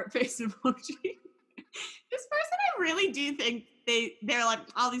 though. Heart face emoji. This person, I really do think they're like,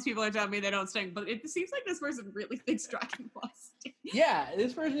 all these people are telling me they don't sting, but it seems like this person really thinks dragonflies sting. Yeah,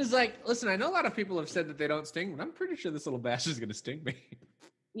 this person is like, listen, I know a lot of people have said that they don't sting, but I'm pretty sure this little bastard is going to sting me.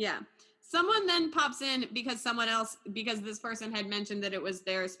 Yeah. Someone then pops in because this person had mentioned that it was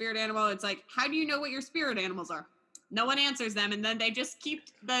their spirit animal. It's like, how do you know what your spirit animals are? No one answers them, and then they just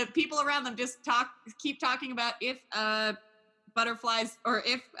the people around them keep talking about if butterflies or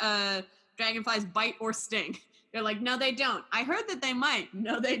if dragonflies bite or sting. They're like, no, they don't. I heard that they might.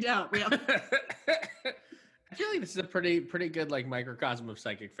 No, they don't. I feel like this is a pretty good like microcosm of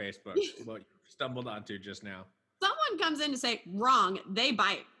psychic Facebook. What you stumbled onto just now. Someone comes in to say, wrong, they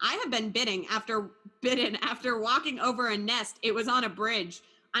bite. I have been bitten after walking over a nest. It was on a bridge.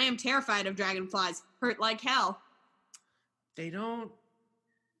 I am terrified of dragonflies. Hurt like hell. They don't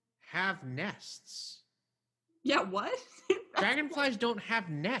have nests. Yeah, what? Dragonflies don't have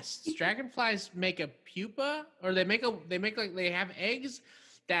nests. Dragonflies make a pupa, or they have eggs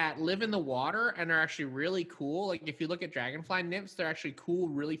that live in the water and are actually really cool. Like if you look at dragonfly nymphs, they're actually cool,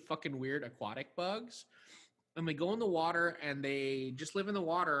 really fucking weird aquatic bugs. And they go in the water and they just live in the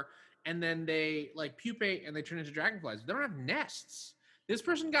water, and then they like pupate and they turn into dragonflies. They don't have nests. This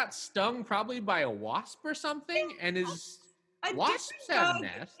person got stung probably by a wasp or something, and is wasps have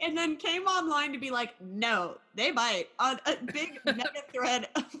nests. And then came online to be like, no, they bite, on a big mega thread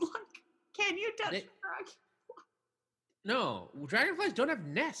of like, can you touch the dragon? No, dragonflies don't have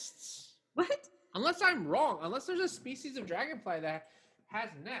nests. What? Unless I'm wrong. Unless there's a species of dragonfly that has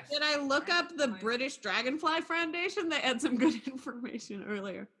nests. Did I look up the British Dragonfly Foundation? They had some good information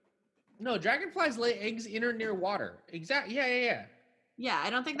earlier. No, dragonflies lay eggs in or near water. Exactly. Yeah. Yeah, I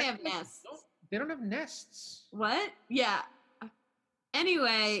don't think they have nests. They don't have nests. What? Yeah.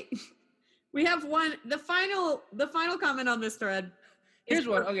 Anyway, we have the final comment on this thread. Here's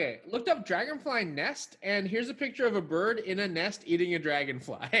one. Okay, looked up dragonfly nest, and here's a picture of a bird in a nest eating a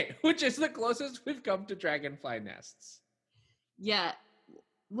dragonfly, which is the closest we've come to dragonfly nests. Yeah.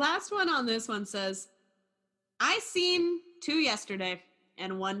 Last one on this one says, I seen 2 yesterday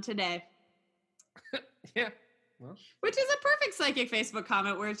and 1 today. Yeah. Well. Which is a perfect psychic Facebook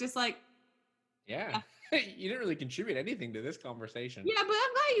comment where it's just like, yeah. You didn't really contribute anything to this conversation. Yeah, but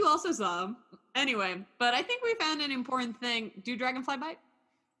I'm glad you also saw them. Anyway, but I think we found an important thing. Do dragonfly bite?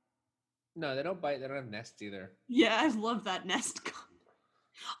 No, they don't bite. They don't have nests either. Yeah, I love that nest.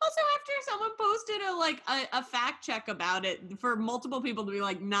 Also, after someone posted a fact check about it for multiple people to be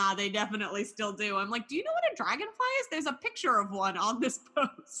like, nah, they definitely still do. I'm like, do you know what a dragonfly is? There's a picture of one on this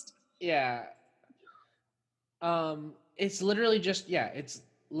post. Yeah. It's literally just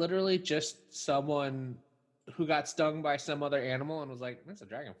someone who got stung by some other animal and was like, that's a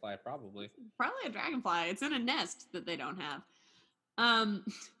dragonfly, probably. Probably a dragonfly. It's in a nest that they don't have.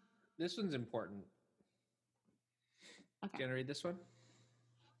 This one's important. Okay. Can I read this one?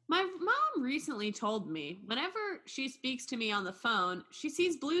 My mom recently told me whenever she speaks to me on the phone, she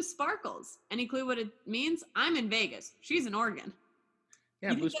sees blue sparkles. Any clue what it means? I'm in Vegas. She's in Oregon.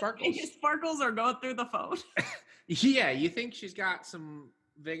 Yeah, blue sparkles. Vegas sparkles are going through the phone. Yeah, you think she's got some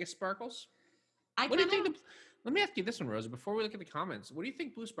Vegas sparkles? What do you think? Let me ask you this one, Rosa, before we look at the comments. What do you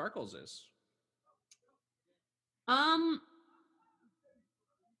think blue sparkles is?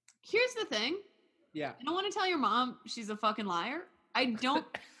 Here's the thing. Yeah. I don't want to tell your mom she's a fucking liar. I don't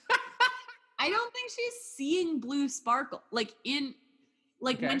think she's seeing blue sparkle. Like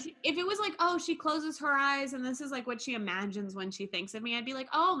Okay. when if it was like, oh, she closes her eyes and this is like what she imagines when she thinks of me, I'd be like,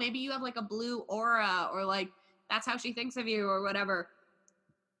 oh, maybe you have like a blue aura, or like that's how she thinks of you or whatever.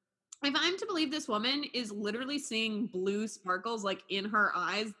 If I'm to believe this woman is literally seeing blue sparkles like in her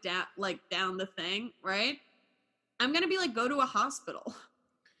eyes down the thing, right? I'm going to be like, go to a hospital.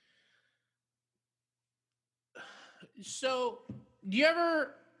 So, do you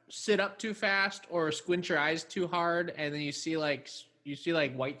ever sit up too fast or squint your eyes too hard and then you see like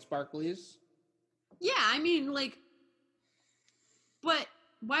white sparklies? Yeah, I mean, like, but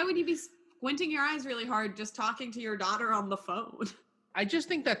why would you be squinting your eyes really hard just talking to your daughter on the phone? I just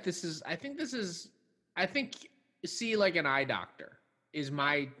think that see like an eye doctor is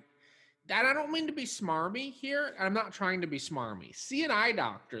my, that I don't mean to be smarmy here. I'm not trying to be smarmy. See an eye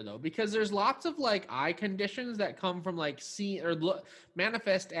doctor though, because there's lots of like eye conditions that come from like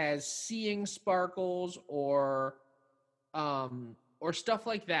manifest as seeing sparkles or stuff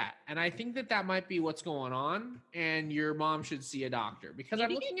like that. And I think that might be what's going on, and your mom should see a doctor because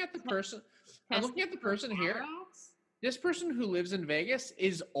I'm looking at the person here. This person who lives in Vegas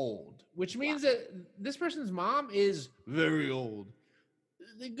is old, which means that this person's mom is very old.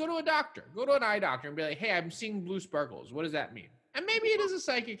 Go to a doctor, go to an eye doctor and be like, hey, I'm seeing blue sparkles. What does that mean? And maybe it is a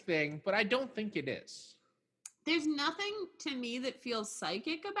psychic thing, but I don't think it is. There's nothing to me that feels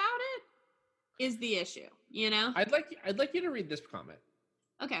psychic about it is the issue, you know? I'd like you to read this comment.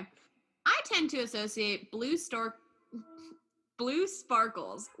 Okay. I tend to associate blue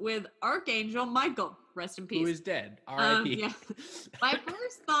sparkles with Archangel Michael. Rest in peace. Who is dead. R.I.P. Yeah. My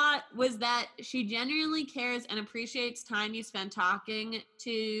first thought was that she genuinely cares and appreciates time you spend talking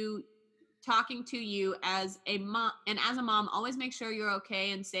to you as a mom, and as a mom, always make sure you're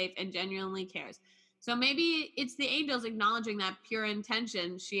okay and safe and genuinely cares. So maybe it's the angels acknowledging that pure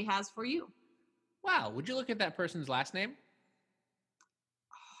intention she has for you. Wow. Would you look at that person's last name?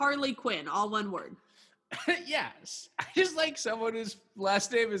 Harley Quinn, all one word. Yes. I just like someone whose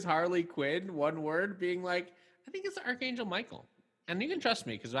last name is Harley Quinn, one word, being like, I think it's Archangel Michael. And you can trust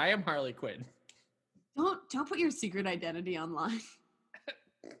me because I am Harley Quinn. Don't put your secret identity online.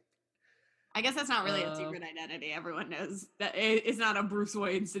 I guess that's not really a secret identity. Everyone knows that it's not a Bruce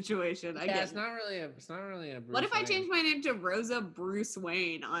Wayne situation. It's not really a Bruce What if Wayne. I changed my name to Rosa Bruce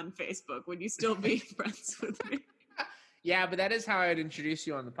Wayne on Facebook? Would you still be friends with me? Yeah, but that is how I'd introduce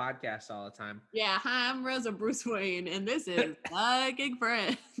you on the podcast all the time. Yeah, hi, I'm Rosa Bruce Wayne, and this is Psychic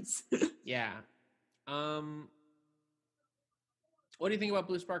Friends. Yeah. What do you think about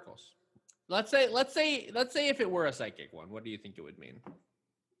blue sparkles? Let's say if it were a psychic one, what do you think it would mean?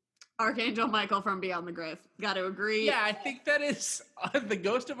 Archangel Michael from Beyond the Grave. Got to agree. Yeah, I think that is the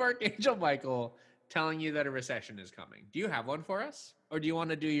ghost of Archangel Michael telling you that a recession is coming. Do you have one for us? Or do you want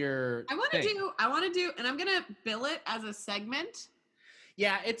to do your I want to do, and I'm going to bill it as a segment.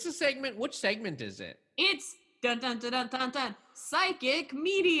 Yeah, it's a segment. Which segment is it? It's dun dun dun dun dun dun Psychic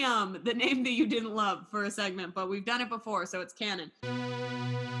Medium, the name that you didn't love for a segment, but we've done it before, so it's canon.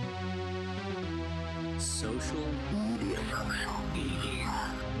 Social media.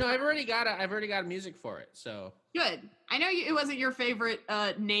 No, I've already got a music for it. So good. I know it wasn't your favorite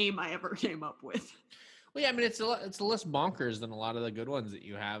name I ever came up with. Well, yeah, I mean it's less bonkers than a lot of the good ones that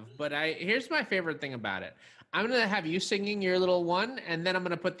you have. But here's my favorite thing about it. I'm gonna have you singing your little one, and then I'm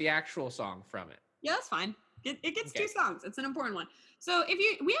gonna put the actual song from it. Yeah, that's fine. It gets 2 songs. It's an important one. So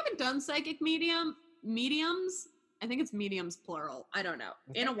we haven't done psychic mediums. I think it's mediums plural. I don't know.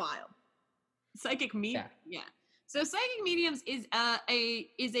 Okay. In a while. Psychic medium. Yeah. So psychic mediums is a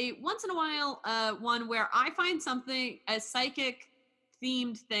once in a while one where I find something, a psychic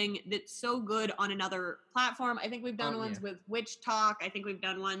themed thing that's so good on another platform. I think we've done ones with Witch Talk. I think we've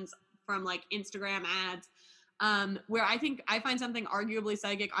done ones from like Instagram ads, where I think I find something arguably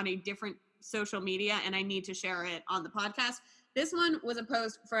psychic on a different social media and I need to share it on the podcast. This one was a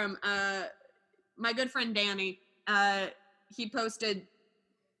post from my good friend Danny. He posted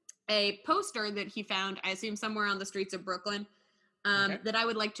a poster that he found, I assume somewhere on the streets of Brooklyn, that I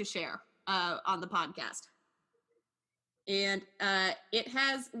would like to share on the podcast. And it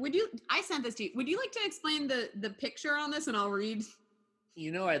has, I sent this to you. Would you like to explain the picture on this and I'll read?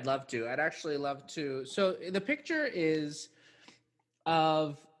 You know, I'd love to. I'd actually love to. So the picture is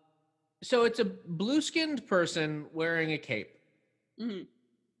so it's a blue-skinned person wearing a cape. Mm-hmm.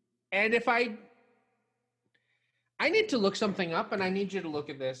 And if I need to look something up, and I need you to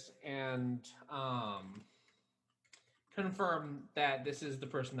look at this and confirm that this is the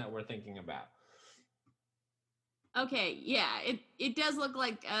person that we're thinking about. Okay, yeah, it does look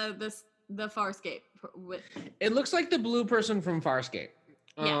like the Farscape. It looks like the blue person from Farscape.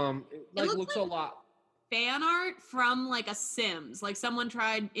 Yeah. It looks a lot. Fan art from like a Sims, like someone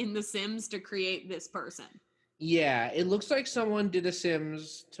tried in the Sims to create this person. Yeah, it looks like someone did a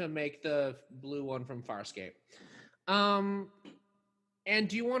Sims to make the blue one from Farscape. And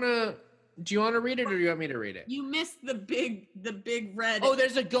do you want to read it or do you want me to read it? You missed the big red. Oh,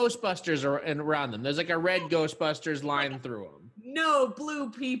 there's a Ghostbusters around them. There's like a red Ghostbusters line through them. No, blue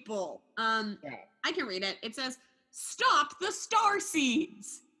people. Yeah. I can read it. It says, "Stop the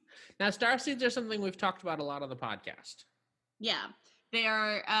starseeds." Now, starseeds are something we've talked about a lot on the podcast. Yeah, they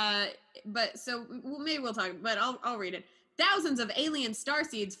are. But so maybe we'll talk. But I'll read it. Thousands of alien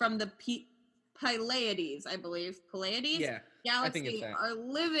starseeds from the Pleiades, I believe. Pleiades? Yeah. Galaxy are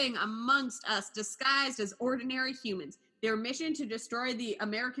living amongst us disguised as ordinary humans. Their mission to destroy the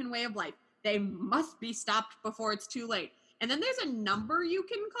American way of life. They must be stopped before it's too late. And then there's a number you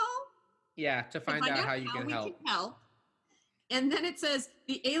can call. Yeah, to find out how you can help. And then it says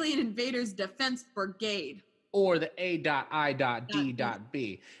the Alien Invaders Defense Brigade. Or the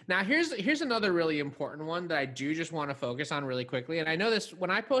A.I.D.B. Now, here's another really important one that I do just want to focus on really quickly. And I know this, when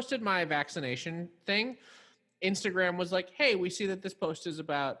I posted my vaccination thing, Instagram was like, hey, we see that this post is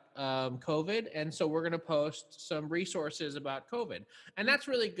about COVID, and so we're going to post some resources about COVID. And that's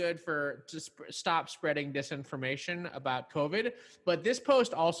really good to stop spreading disinformation about COVID. But this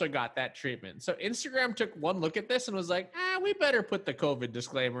post also got that treatment. So Instagram took one look at this and was like, we better put the COVID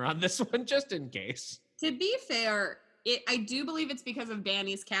disclaimer on this one just in case. To be fair, I do believe it's because of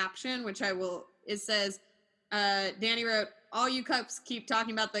Danny's caption, which it says, Danny wrote, all you cups keep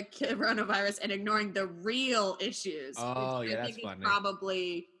talking about the coronavirus and ignoring the real issues. Oh, yeah, that's funny.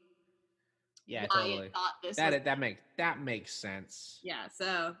 Probably. Yeah, totally. That makes sense. Yeah,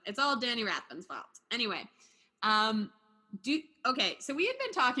 so it's all Danny Rathbun's fault. Anyway, okay, so we had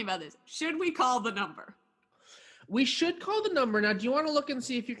been talking about this. Should we call the number? We should call the number. Now, do you want to look and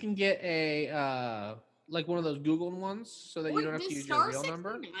see if you can get a like one of those Google ones so that you don't have to use your real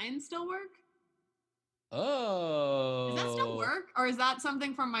number? Does star 69 still work? Oh. Does that still work? Or is that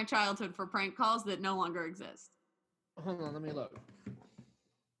something from my childhood for prank calls that no longer exists? Hold on, let me look.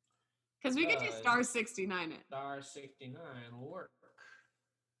 Because we could do star 69 it. Star 69 will work.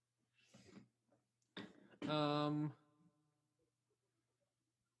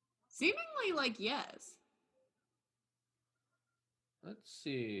 Seemingly like yes. Let's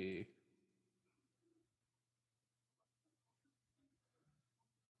see.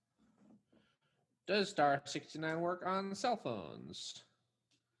 Does star 69 work on cell phones?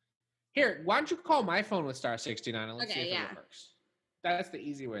 Here, why don't you call my phone with star 69 and let's see if it works. That's the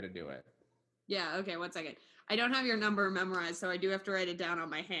easy way to do it. Yeah, okay, 1 second. I don't have your number memorized, so I do have to write it down on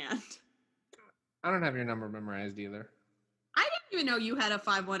my hand. I don't have your number memorized either. I didn't even know you had a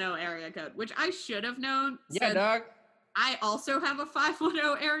 510 area code, which I should have known. Yeah, dog. I also have a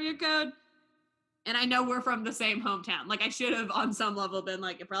 510 area code, and I know we're from the same hometown. Like, I should have on some level been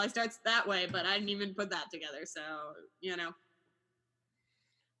like, it probably starts that way, but I didn't even put that together, so, you know.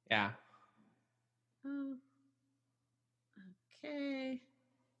 Yeah. Okay.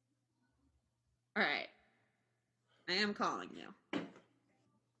 All right. I am calling you.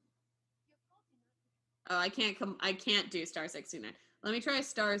 Oh, I can't do star 69. Let me try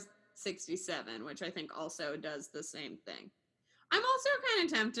star 67, which I think also does the same thing. I'm also kind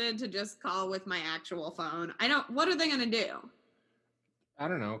of tempted to just call with my actual phone. What are they going to do? I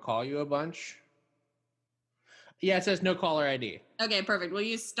don't know. Call you a bunch? Yeah, it says no caller ID. Okay, perfect. We'll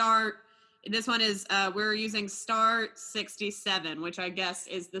use this one is, we're using star 67, which I guess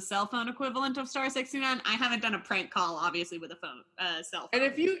is the cell phone equivalent of star 69. I haven't done a prank call, obviously, with a cell phone. And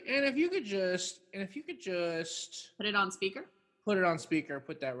if you could just put it on speaker. Put it on speaker.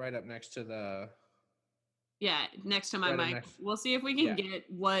 Put that right up next to the. Yeah, next to my right mic. We'll see if we can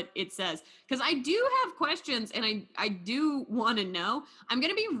get what it says. Because I do have questions, and I do want to know. I'm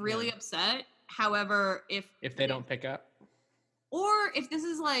going to be really upset. However, if they don't pick up, or if this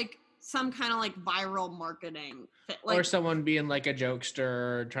is like some kind of like viral marketing, like, or someone being like a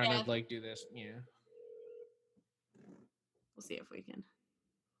jokester trying to like do this, We'll see if we can.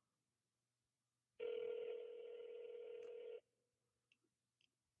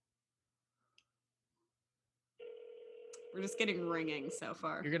 We're just getting ringing so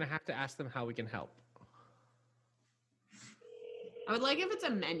far. You're gonna have to ask them how we can help. I would like if it's a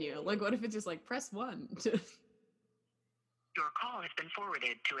menu. Like, what if it's just like press 1? Your call has been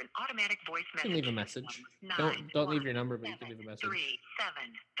forwarded to an automatic voice message. You can leave a message. Don't leave your number, but you can leave a message.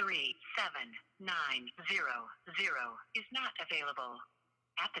 3737900 is not available.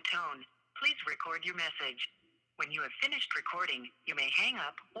 At the tone, please record your message. When you have finished recording, you may hang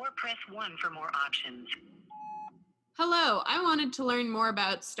up or press 1 for more options. Hello, I wanted to learn more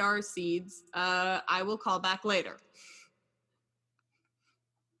about star seeds. I will call back later.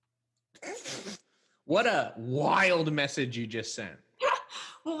 What a wild message you just sent.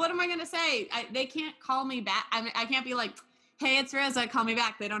 Well, what am I going to say? They can't call me back. I can't be like, hey, it's Reza, call me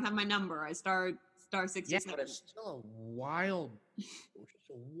back. They don't have my number. I star 67. Yeah, but it's still a wild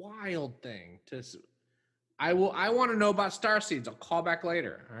thing. I want to know about star seeds. I'll call back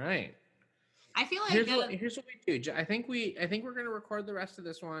later. All right. I feel like here's what we do. I think we're gonna record the rest of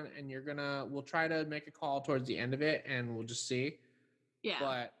this one, and we'll try to make a call towards the end of it, and we'll just see. Yeah.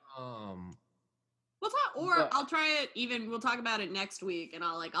 But we'll talk, I'll try it. We'll talk about it next week, and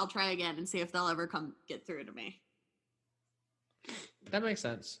I'll try again and see if they'll ever get through to me. That makes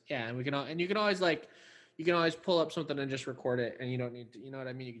sense. Yeah, and you can always pull up something and just record it, and you don't need to. You know what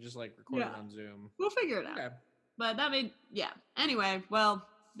I mean? You can just like record it on Zoom. We'll figure it out. Okay. But Anyway, well,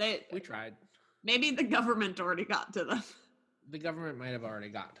 we tried. Maybe the government already got to them. The government might have already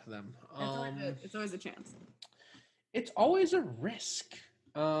got to them. It's always a chance. It's always a risk.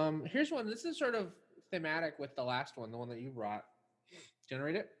 Here's one. This is sort of thematic with the last one, the one that you brought.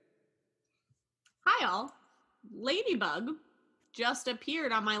 Generate it. Hi, all. Ladybug just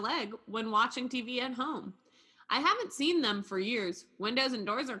appeared on my leg when watching TV at home. I haven't seen them for years. Windows and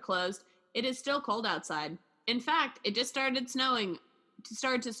doors are closed. It is still cold outside. In fact, it just started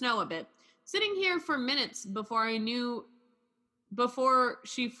to snow a bit. Sitting here for minutes before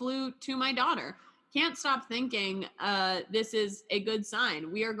she flew to my daughter. Can't stop thinking this is a good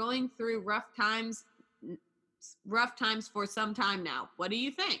sign. We are going through rough times for some time now. What do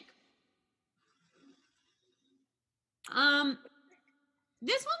you think?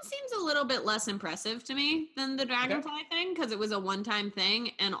 This one seems a little bit less impressive to me than the dragonfly thing, because it was a one-time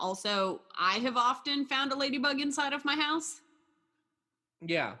thing, and also I have often found a ladybug inside of my house.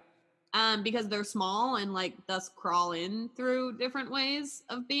 Yeah. Because they're small and like thus crawl in through different ways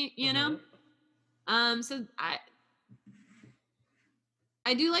of being, you know. So I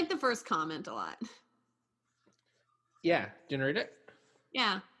do like the first comment a lot. Yeah, generate it.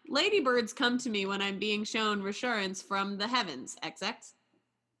 Yeah. Ladybirds come to me when I'm being shown reassurance from the heavens. XX.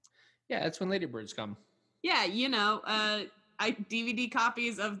 Yeah, that's when ladybirds come. Yeah, DVD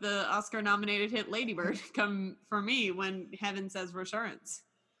copies of the Oscar-nominated hit Lady Bird come for me when heaven says reassurance.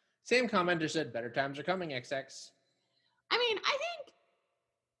 Same commenter said, better times are coming, XX. I mean, I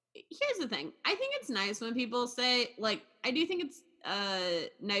think, here's the thing. I think it's nice when people say, like, I do think it's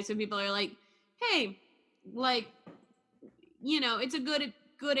nice when people are like, hey, like, it's a good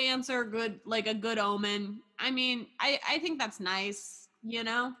answer, a good omen. I mean, I think that's nice, You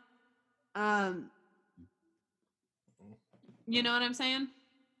know what I'm saying?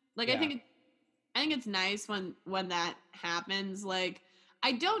 Like, yeah. I think it's nice when that happens. Like,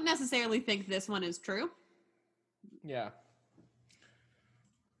 I don't necessarily think this one is true. Yeah.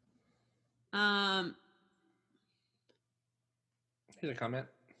 Here's a comment.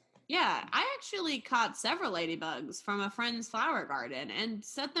 Yeah, I actually caught several ladybugs from a friend's flower garden and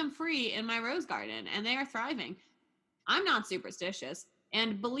set them free in my rose garden, and they are thriving. I'm not superstitious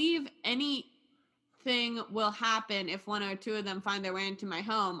and believe anything will happen if one or two of them find their way into my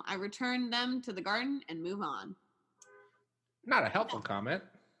home. I return them to the garden and move on. Not a helpful comment.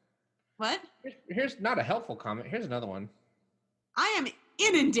 What? Here's not a helpful comment. Here's another one. I am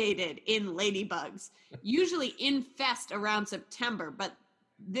inundated in ladybugs. Usually infest around September, but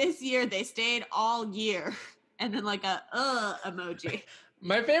this year they stayed all year. And then like a emoji.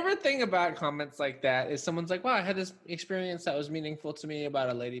 My favorite thing about comments like that is someone's like, wow, I had this experience that was meaningful to me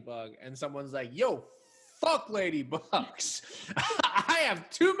about a ladybug. And someone's like, yo, fuck ladybugs. I have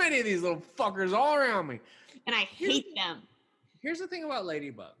too many of these little fuckers all around me. And I hate them. Here's the thing about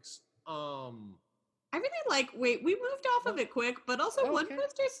ladybugs. I really we moved off of it quick, but also one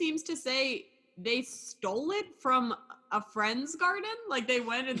poster seems to say they stole it from a friend's garden. Like they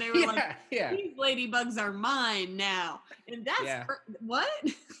went and they were these ladybugs are mine now. And that's what?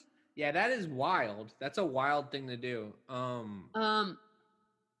 Yeah, that is wild. That's a wild thing to do.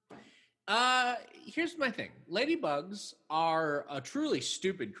 Here's my thing. Ladybugs are a truly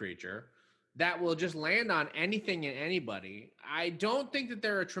stupid creature that will just land on anything and anybody. I don't think that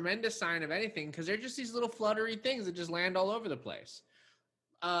they're a tremendous sign of anything because they're just these little fluttery things that just land all over the place.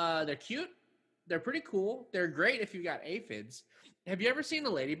 They're cute. They're pretty cool. They're great if you've got aphids. Have you ever seen a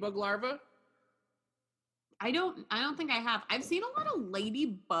ladybug larva? I don't think I have. I've seen a lot of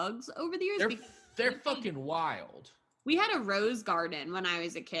ladybugs over the years. They're fucking wild. We had a rose garden when I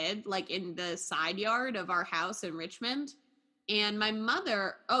was a kid, like in the side yard of our house in Richmond. And my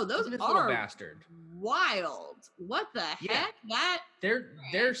mother, those are little bastard. Wild. What the heck?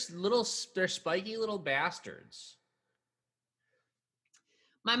 They're spiky little bastards.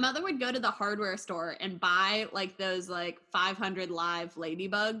 My mother would go to the hardware store and buy like those like 500 live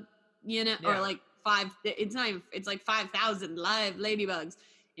ladybug, or like it's like 5,000 live ladybugs.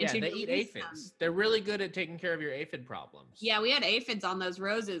 And they eat aphids. They're really good at taking care of your aphid problems. Yeah, we had aphids on those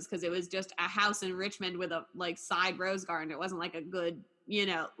roses because it was just a house in Richmond with a like side rose garden. It wasn't like a good,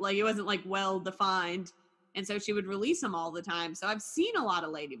 like it wasn't like well defined. And so she would release them all the time. So I've seen a lot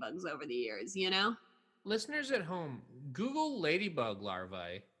of ladybugs over the years, Listeners at home, Google ladybug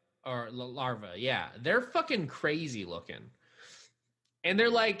larvae or larva. Yeah, they're fucking crazy looking. And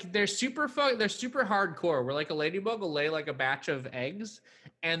they're super hardcore. Where like a ladybug will lay like a batch of eggs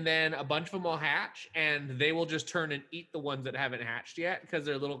and then a bunch of them will hatch and they will just turn and eat the ones that haven't hatched yet because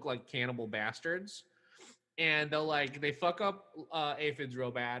they're little like cannibal bastards. And they fuck up aphids real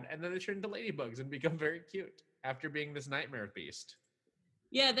bad and then they turn into ladybugs and become very cute after being this nightmare beast.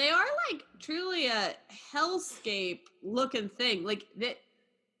 Yeah, they are like truly a hellscape looking thing. Like that.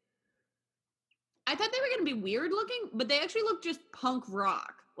 I thought they were going to be weird looking, but they actually look just punk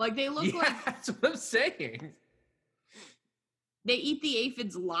rock. Like they look like. That's what I'm saying. They eat the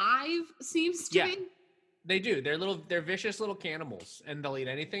aphids live, seems to be. They do. They're vicious little cannibals, and they'll eat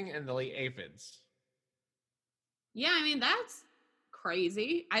anything, and they'll eat aphids. Yeah, I mean that's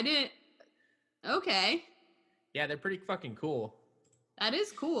crazy. Okay. Yeah, they're pretty fucking cool. That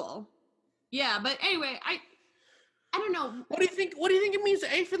is cool. Yeah, but anyway, I don't know. What do you think it means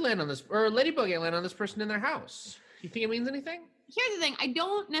to aphid land on this or ladybug land on this person in their house? You think it means anything? Here's the thing. I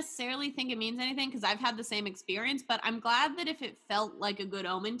don't necessarily think it means anything because I've had the same experience, but I'm glad that if it felt like a good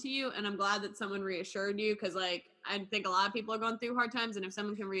omen to you, and I'm glad that someone reassured you because like I think a lot of people are going through hard times, and if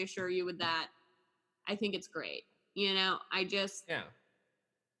someone can reassure you with that, I think it's great. I just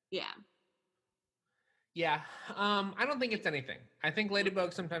Yeah, I don't think it's anything. I think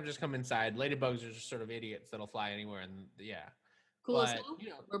ladybugs sometimes just come inside. Ladybugs are just sort of idiots that'll fly anywhere, and cool. But,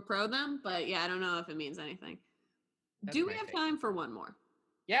 we're pro them, but I don't know if it means anything. Do we have time for one more?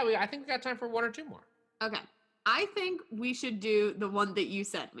 Yeah, I think we got time for one or two more. Okay. I think we should do the one that you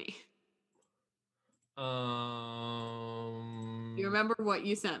sent me. You remember what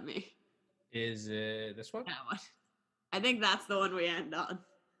you sent me? Is it this one? That one. I think that's the one we end on.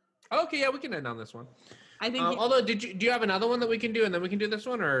 Okay, yeah, we can end on this one. I think. Although, do you have another one that we can do, and then we can do this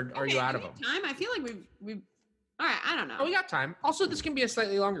one, or are you out of them? Time? I feel like we've. All right, I don't know. Oh, we got time. Also, this can be a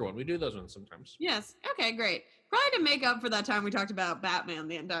slightly longer one. We do those ones sometimes. Yes. Okay, great. Probably to make up for that time we talked about Batman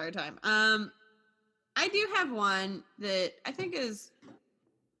the entire time. I do have one that I think is.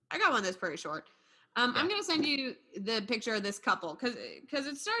 I got one that's pretty short. I'm gonna send you the picture of this couple because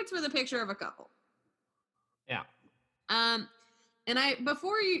it starts with a picture of a couple. Yeah. And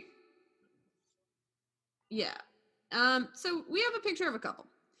before you. Yeah. So we have a picture of a couple.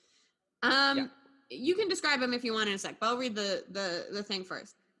 You can describe them if you want in a sec, but I'll read the thing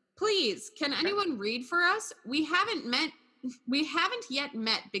first. Please, can anyone read for us? We haven't yet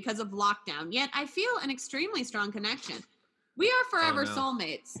met because of lockdown, yet I feel an extremely strong connection. We are forever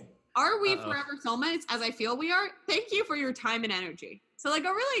soulmates. Are we forever soulmates as I feel we are? Thank you for your time and energy. So like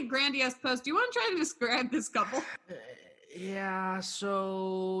a really grandiose post. Do you want to try to describe this couple? Yeah,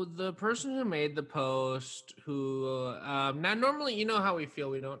 so the person who made the post, who now normally you know how we feel.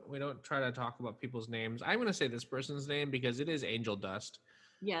 We don't try to talk about people's names. I'm gonna say this person's name because it is Angel Dust.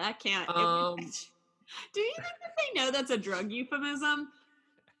 Yeah, that can't. Do you think that they know that's a drug euphemism?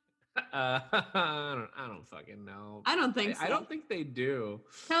 I don't fucking know. I don't think so. I don't think they do.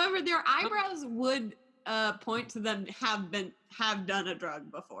 However, their eyebrows would point to them have done a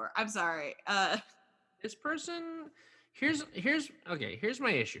drug before. I'm sorry. This person. Here's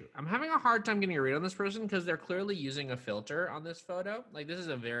my issue. I'm having a hard time getting a read on this person because they're clearly using a filter on this photo. Like this is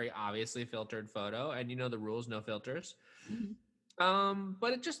a very obviously filtered photo, and you know the rules, no filters. Mm-hmm.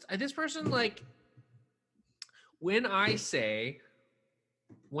 But it just this person, like when I say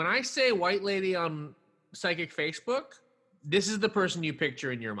white lady on psychic Facebook, this is the person you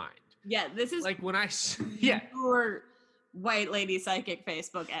picture in your mind. Yeah, this is like when your white lady psychic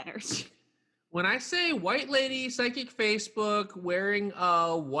Facebook enters. When I say white lady, psychic Facebook, wearing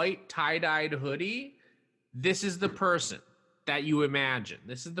a white tie-dyed hoodie, this is the person that you imagine.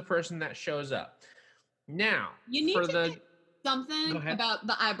 This is the person that shows up. Now, you need to get something about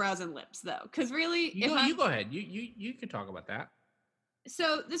the eyebrows and lips, though, because really, you go ahead. You can talk about that.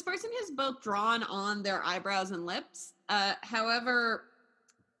 So this person has both drawn on their eyebrows and lips. However,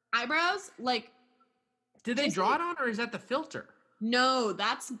 eyebrows, like, did they draw it on, or is that the filter? No,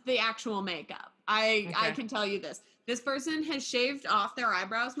 that's the actual makeup. I can tell you this. This person has shaved off their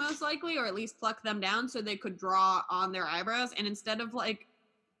eyebrows most likely, or at least plucked them down so they could draw on their eyebrows. And instead of like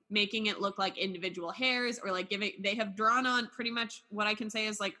making it look like individual hairs or like they have drawn on pretty much what I can say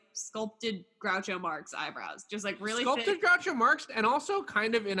is like sculpted Groucho Marx eyebrows. Just like really sculpted Groucho Marx, and also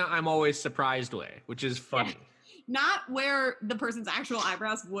kind of in a I'm always surprised way, which is funny. Yeah. Not where the person's actual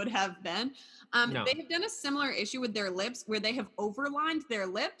eyebrows would have been. No. They have done a similar issue with their lips where they have overlined their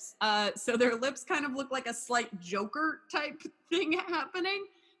lips. So their lips kind of look like a slight Joker type thing happening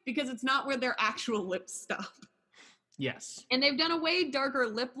because it's not where their actual lips stop. Yes. And they've done a way darker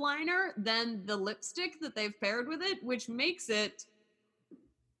lip liner than the lipstick that they've paired with it, which makes it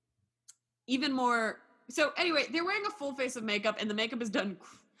even more. So anyway, they're wearing a full face of makeup and the makeup is done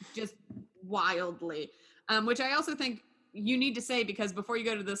just wildly. Which I also think you need to say because before you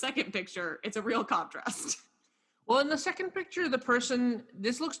go to the second picture, it's a real contrast. Well, in the second picture,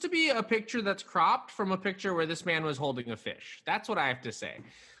 this looks to be a picture that's cropped from a picture where this man was holding a fish. That's what I have to say.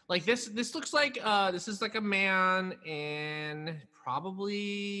 Like this looks like, this is like a man in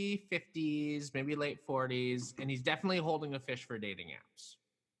probably 50s, maybe late 40s, and he's definitely holding a fish for dating apps.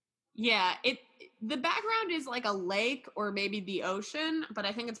 Yeah, the background is like a lake or maybe the ocean, but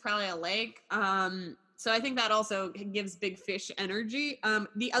I think it's probably a lake. So I think that also gives big fish energy.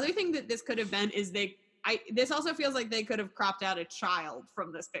 The other thing that this could have been is this also feels like they could have cropped out a child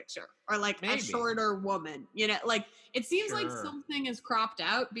from this picture or like maybe a shorter woman, you know, like it seems like something is cropped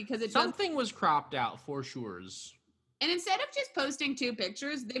out because something was cropped out for sure. And instead of just posting two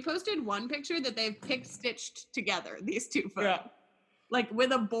pictures, they posted one picture that they've stitched together, these two photos, like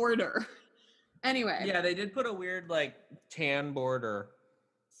with a border. Anyway. Yeah, they did put a weird like tan border.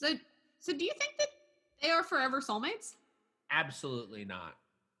 So do you think that they are forever soulmates? Absolutely not.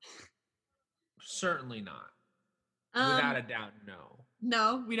 Certainly not. Without a doubt, no.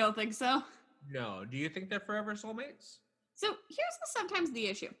 No, we don't think so? No. Do you think they're forever soulmates? So here's sometimes the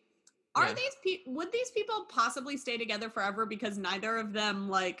issue. Would these people possibly stay together forever because neither of them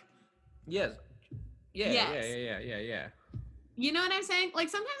like... Yes. Yeah. You know what I'm saying? Like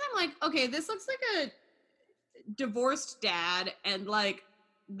sometimes I'm like, okay, this looks like a divorced dad and like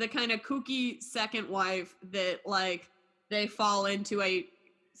the kind of kooky second wife that like they fall into a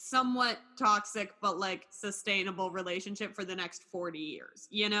somewhat toxic but like sustainable relationship for the next 40 years,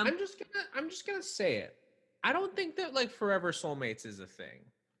 you know? I'm just gonna say it. I don't think that like forever soulmates is a thing.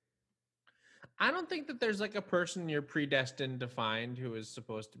 I don't think that there's like a person you're predestined to find who is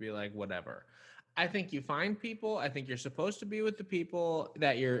supposed to be like whatever. I think you find people. I think you're supposed to be with the people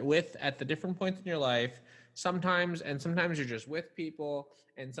that you're with at the different points in your life. Sometimes you're just with people,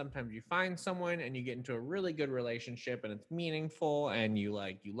 and sometimes you find someone and you get into a really good relationship and it's meaningful and you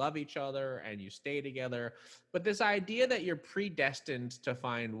love each other and you stay together. But this idea that you're predestined to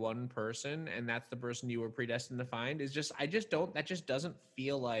find one person and that's the person you were predestined to find is just that just doesn't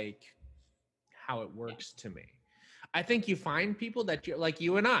feel like how it works to me. I think you find people that you like,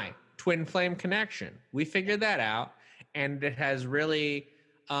 you and I, twin flame connection. We figured that out, and it has really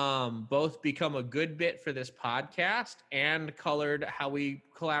both become a good bit for this podcast and colored how we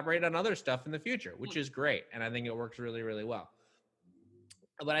collaborate on other stuff in the future, which is great. And I think it works really, really well.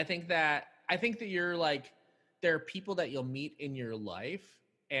 But I think that you're like, there are people that you'll meet in your life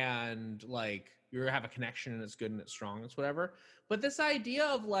and like you have a connection and it's good and it's strong, it's whatever. But this idea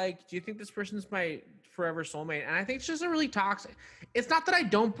of like, do you think this person's my forever soulmate? And I think it's just a really toxic. It's not that I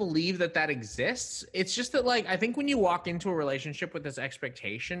don't believe that exists. It's just that like, I think when you walk into a relationship with this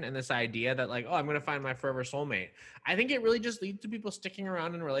expectation and this idea that like, oh, I'm going to find my forever soulmate, I think it really just leads to people sticking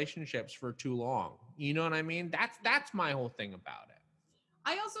around in relationships for too long. You know what I mean? That's my whole thing about it.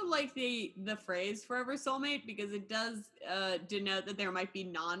 I also like the phrase forever soulmate because it does denote that there might be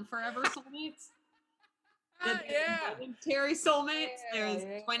non-forever soulmates. Voluntary soulmates. There's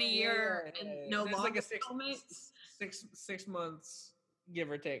 20-year and no longer like soulmates. 6 months,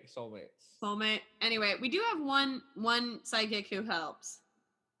 give or take, soulmates. Soulmate. Anyway, we do have one psychic who helps.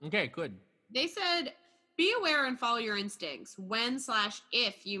 Okay, good. They said, be aware and follow your instincts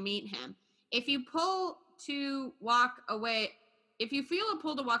when/if you meet him. If you pull to walk away, if you feel a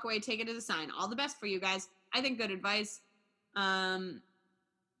pull to walk away, take it as a sign. All the best for you guys. I think good advice.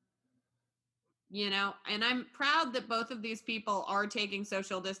 You know, and I'm proud that both of these people are taking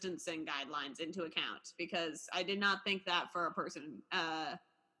social distancing guidelines into account because I did not think that for a person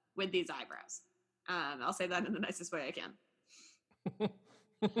with these eyebrows. I'll say that in the nicest way I can.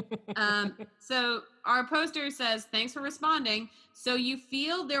 So our poster says, thanks for responding. So you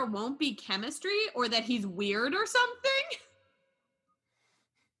feel there won't be chemistry or that he's weird or something?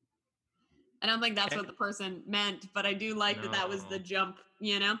 I don't think that's what the person meant, but I do like that was the jump,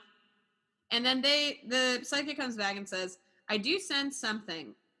 you know? And then the psychic comes back and says, I do sense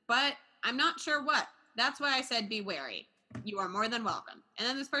something, but I'm not sure what. That's why I said be wary. You are more than welcome. And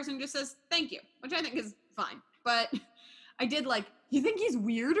then this person just says, thank you, which I think is fine. But I did like, you think he's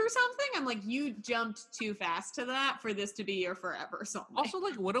weird or something? I'm like, you jumped too fast to that for this to be your forever soulmate. Also,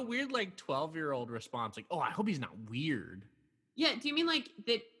 like, what a weird, like, 12-year-old response. Like, oh, I hope he's not weird. Yeah, do you mean like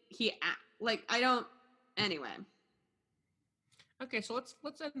that he, like, I don't, anyway. Okay, so let's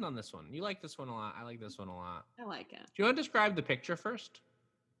end on this one. You like this one a lot. I like this one a lot. I like it. Do you want to describe the picture first?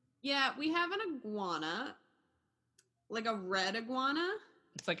 Yeah, we have an iguana, like a red iguana.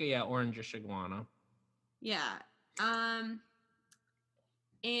 It's like a orangish iguana. Yeah. And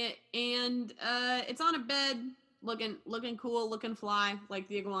it's on a bed, looking cool, looking fly, like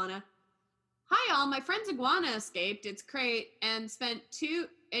the iguana. Hi all, my friend's iguana escaped its crate and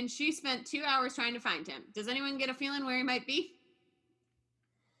she spent 2 hours trying to find him. Does anyone get a feeling where he might be?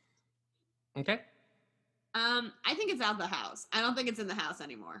 Okay. I think it's out the house. I don't think it's in the house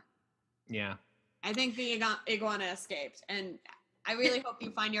anymore. Yeah. I think the iguana escaped, and I really hope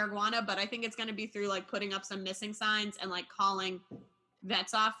you find your iguana, but I think it's going to be through like putting up some missing signs and like calling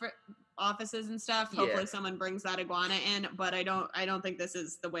vets offices and stuff. Hopefully someone brings that iguana in, but I don't think this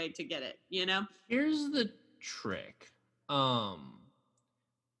is the way to get it, you know? Here's the trick.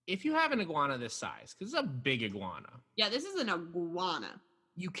 If you have an iguana this size, because it's a big iguana. Yeah, this is an iguana.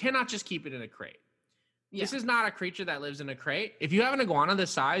 You cannot just keep it in a crate. Yeah. This is not a creature that lives in a crate. If you have an iguana this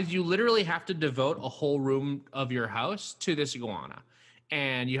size, you literally have to devote a whole room of your house to this iguana.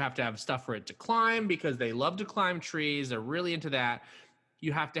 And you have to have stuff for it to climb because they love to climb trees. They're really into that.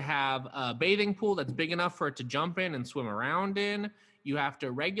 You have to have a bathing pool that's big enough for it to jump in and swim around in. You have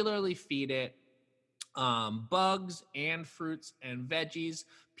to regularly feed it bugs and fruits and veggies.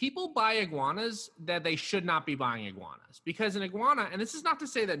 People buy iguanas that they should not be buying iguanas because an iguana, and this is not to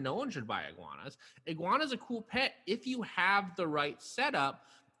say that no one should buy iguanas. Iguana is a cool pet if you have the right setup.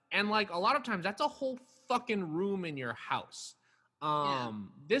 And like a lot of times that's a whole fucking room in your house.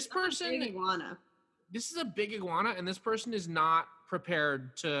 This person, big iguana. This is a big iguana, and this person is not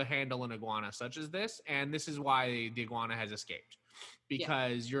prepared to handle an iguana such as this. And this is why the iguana has escaped.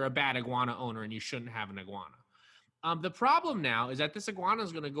 because you're a bad iguana owner and you shouldn't have an iguana. The problem now is that this iguana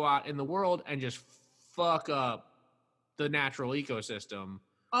is going to go out in the world and just fuck up the natural ecosystem.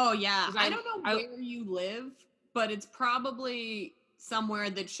 Oh yeah, I don't know where you live, but it's probably somewhere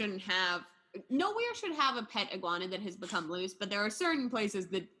that shouldn't have. Nowhere should have a pet iguana that has become loose, but there are certain places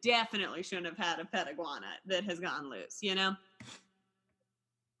that definitely shouldn't have had a pet iguana that has gone loose. You know?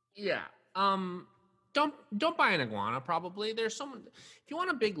 Yeah. Don't buy an iguana. Probably there's some. If you want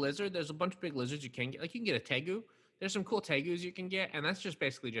a big lizard, there's a bunch of big lizards you can get. Like you can get a tegu. There's some cool tegus you can get, and that's just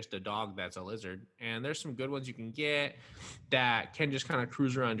basically just a dog that's a lizard. And there's some good ones you can get that can just kind of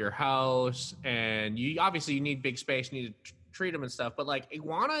cruise around your house. And you obviously you need big space, you need to treat them and stuff. But like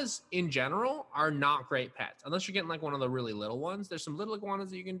iguanas in general are not great pets unless you're getting like one of the really little ones. There's some little iguanas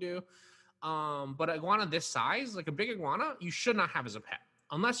that you can do, but an iguana this size, like a big iguana, you should not have as a pet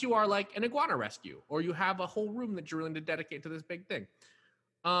unless you are like an iguana rescue or you have a whole room that you're willing to dedicate to this big thing.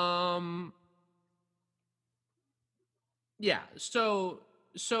 Yeah, so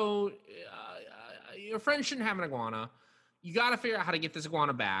your friend shouldn't have an iguana. You got to figure out how to get this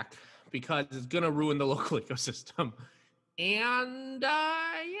iguana back because it's gonna ruin the local ecosystem. And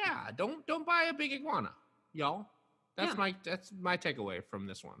yeah, don't buy a big iguana, y'all. That's my takeaway from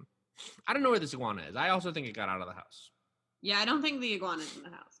this one. I don't know where this iguana is. I also think it got out of the house. Yeah, I don't think the iguana's in the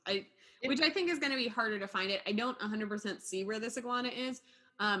house. Which I think is going to be harder to find it. I don't 100% see where this iguana is.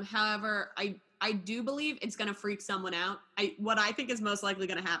 However, I do believe it's going to freak someone out. What I think is most likely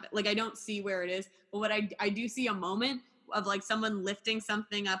going to happen, like I don't see where it is, but what I do see a moment of like someone lifting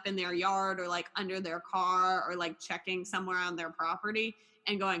something up in their yard or like under their car or like checking somewhere on their property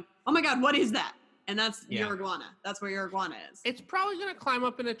and going, oh my God, what is that? And that's your iguana. That's where your iguana is. It's probably going to climb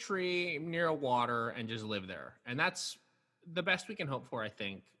up in a tree near a water and just live there. And that's the best we can hope for, I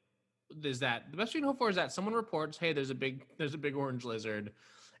think. The best we can hope for is that someone reports, hey, there's a big orange lizard,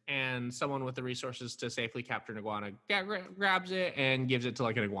 and someone with the resources to safely capture an iguana grabs it and gives it to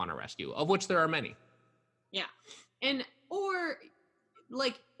like an iguana rescue, of which there are many. Yeah. And or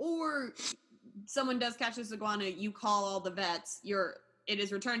someone does catch this iguana, you call all the vets, it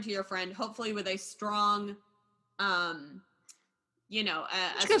is returned to your friend, hopefully with a strong I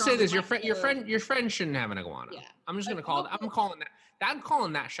was gonna say this, your friend shouldn't have an iguana. Yeah. I'm just gonna call it. I'm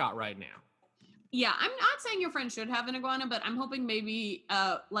calling that shot right now. Yeah, I'm not saying your friend should have an iguana, but I'm hoping maybe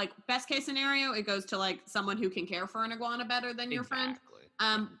like best case scenario, it goes to like someone who can care for an iguana better than your friend.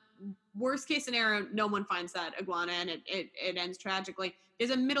 Worst case scenario, no one finds that iguana and it ends tragically.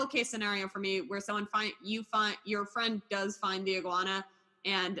 There's a middle case scenario for me where your friend does find the iguana,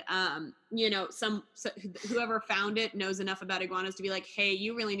 and whoever found it knows enough about iguanas to be like, hey,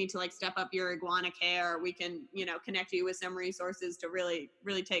 you really need to like step up your iguana care. We can connect you with some resources to really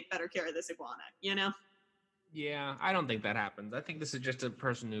really take better care of this iguana. Yeah, I don't think that happens. I think this is just a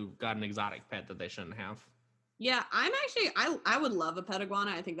person who got an exotic pet that they shouldn't have. Yeah, I would love a pet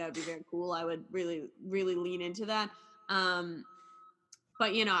iguana. I think that would be very cool. I would really really lean into that.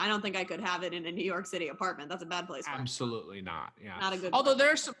 But I don't think I could have it in a New York City apartment. That's a bad place for it. Absolutely not. Yeah. Not a good Although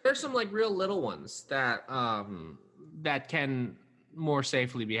there's some like real little ones that that can more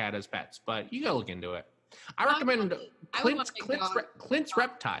safely be had as pets, but you gotta look into it. I recommend Clint's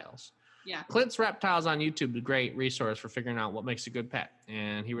Reptiles. Yeah. Clint's Reptiles on YouTube is a great resource for figuring out what makes a good pet,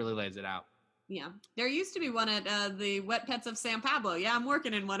 and he really lays it out. Yeah. There used to be one at the Wet Pets of San Pablo. Yeah, I'm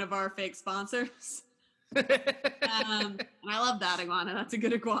working in one of our fake sponsors. And I love that iguana. That's a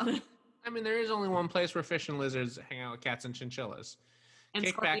good iguana. I mean, there is only one place where fish and lizards hang out with cats and chinchillas. And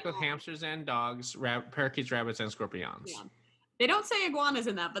kick back with hamsters and dogs, parakeets, rabbits, and scorpions. Yeah. They don't say iguanas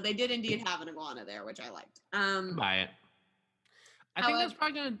in that, but they did indeed have an iguana there, which I liked. Buy it. I think that's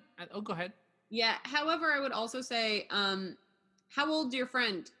probably gonna. Oh, go ahead. Yeah. However, I would also say, how old's your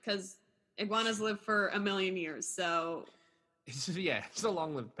friend? Because iguanas live for 1 million years. So. It's a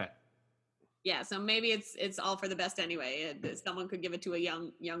long-lived pet. Yeah, so maybe it's all for the best anyway. Someone could give it to a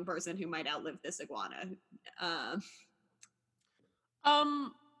young person who might outlive this iguana. I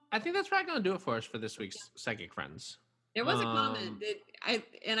think that's probably going to do it for us for this week's Psychic Friends. There was a comment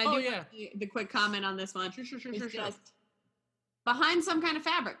the quick comment on this one. Sure. Just behind some kind of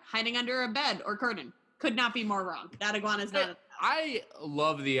fabric, hiding under a bed or curtain. Could not be more wrong. That iguana's not. I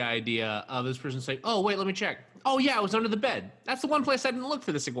love the idea of this person saying, "Oh, wait, let me check. Oh, yeah, it was under the bed. That's the one place I didn't look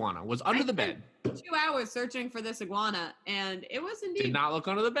for this iguana. Was under the bed." 2 hours searching for this iguana, and it was indeed. Did not look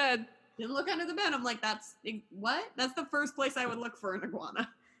under the bed. Didn't look under the bed. I'm like, that's what? That's the first place I would look for an iguana.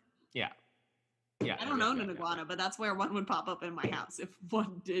 Yeah. I don't own an iguana, but that's where one would pop up in my house if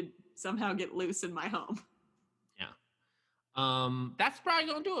one did somehow get loose in my home. Yeah. That's probably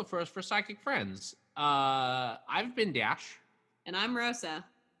gonna do it for us for Psychic Friends. I've been Dash. And I'm Rosa.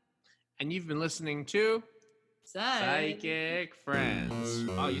 And you've been listening to Psychic Friends.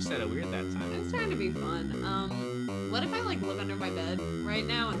 Oh, you said it weird that time. It's trying to be fun. What if I like look under my bed right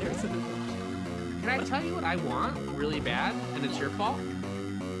now and there's an Can I tell you what I want really bad, and it's your fault?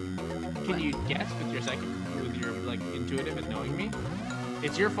 Can you guess with your like intuitive and knowing me?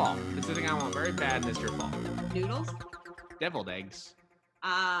 It's your fault. It's the thing I want very bad, and it's your fault. noodles? Deviled eggs.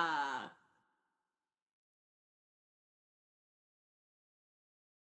 Ah.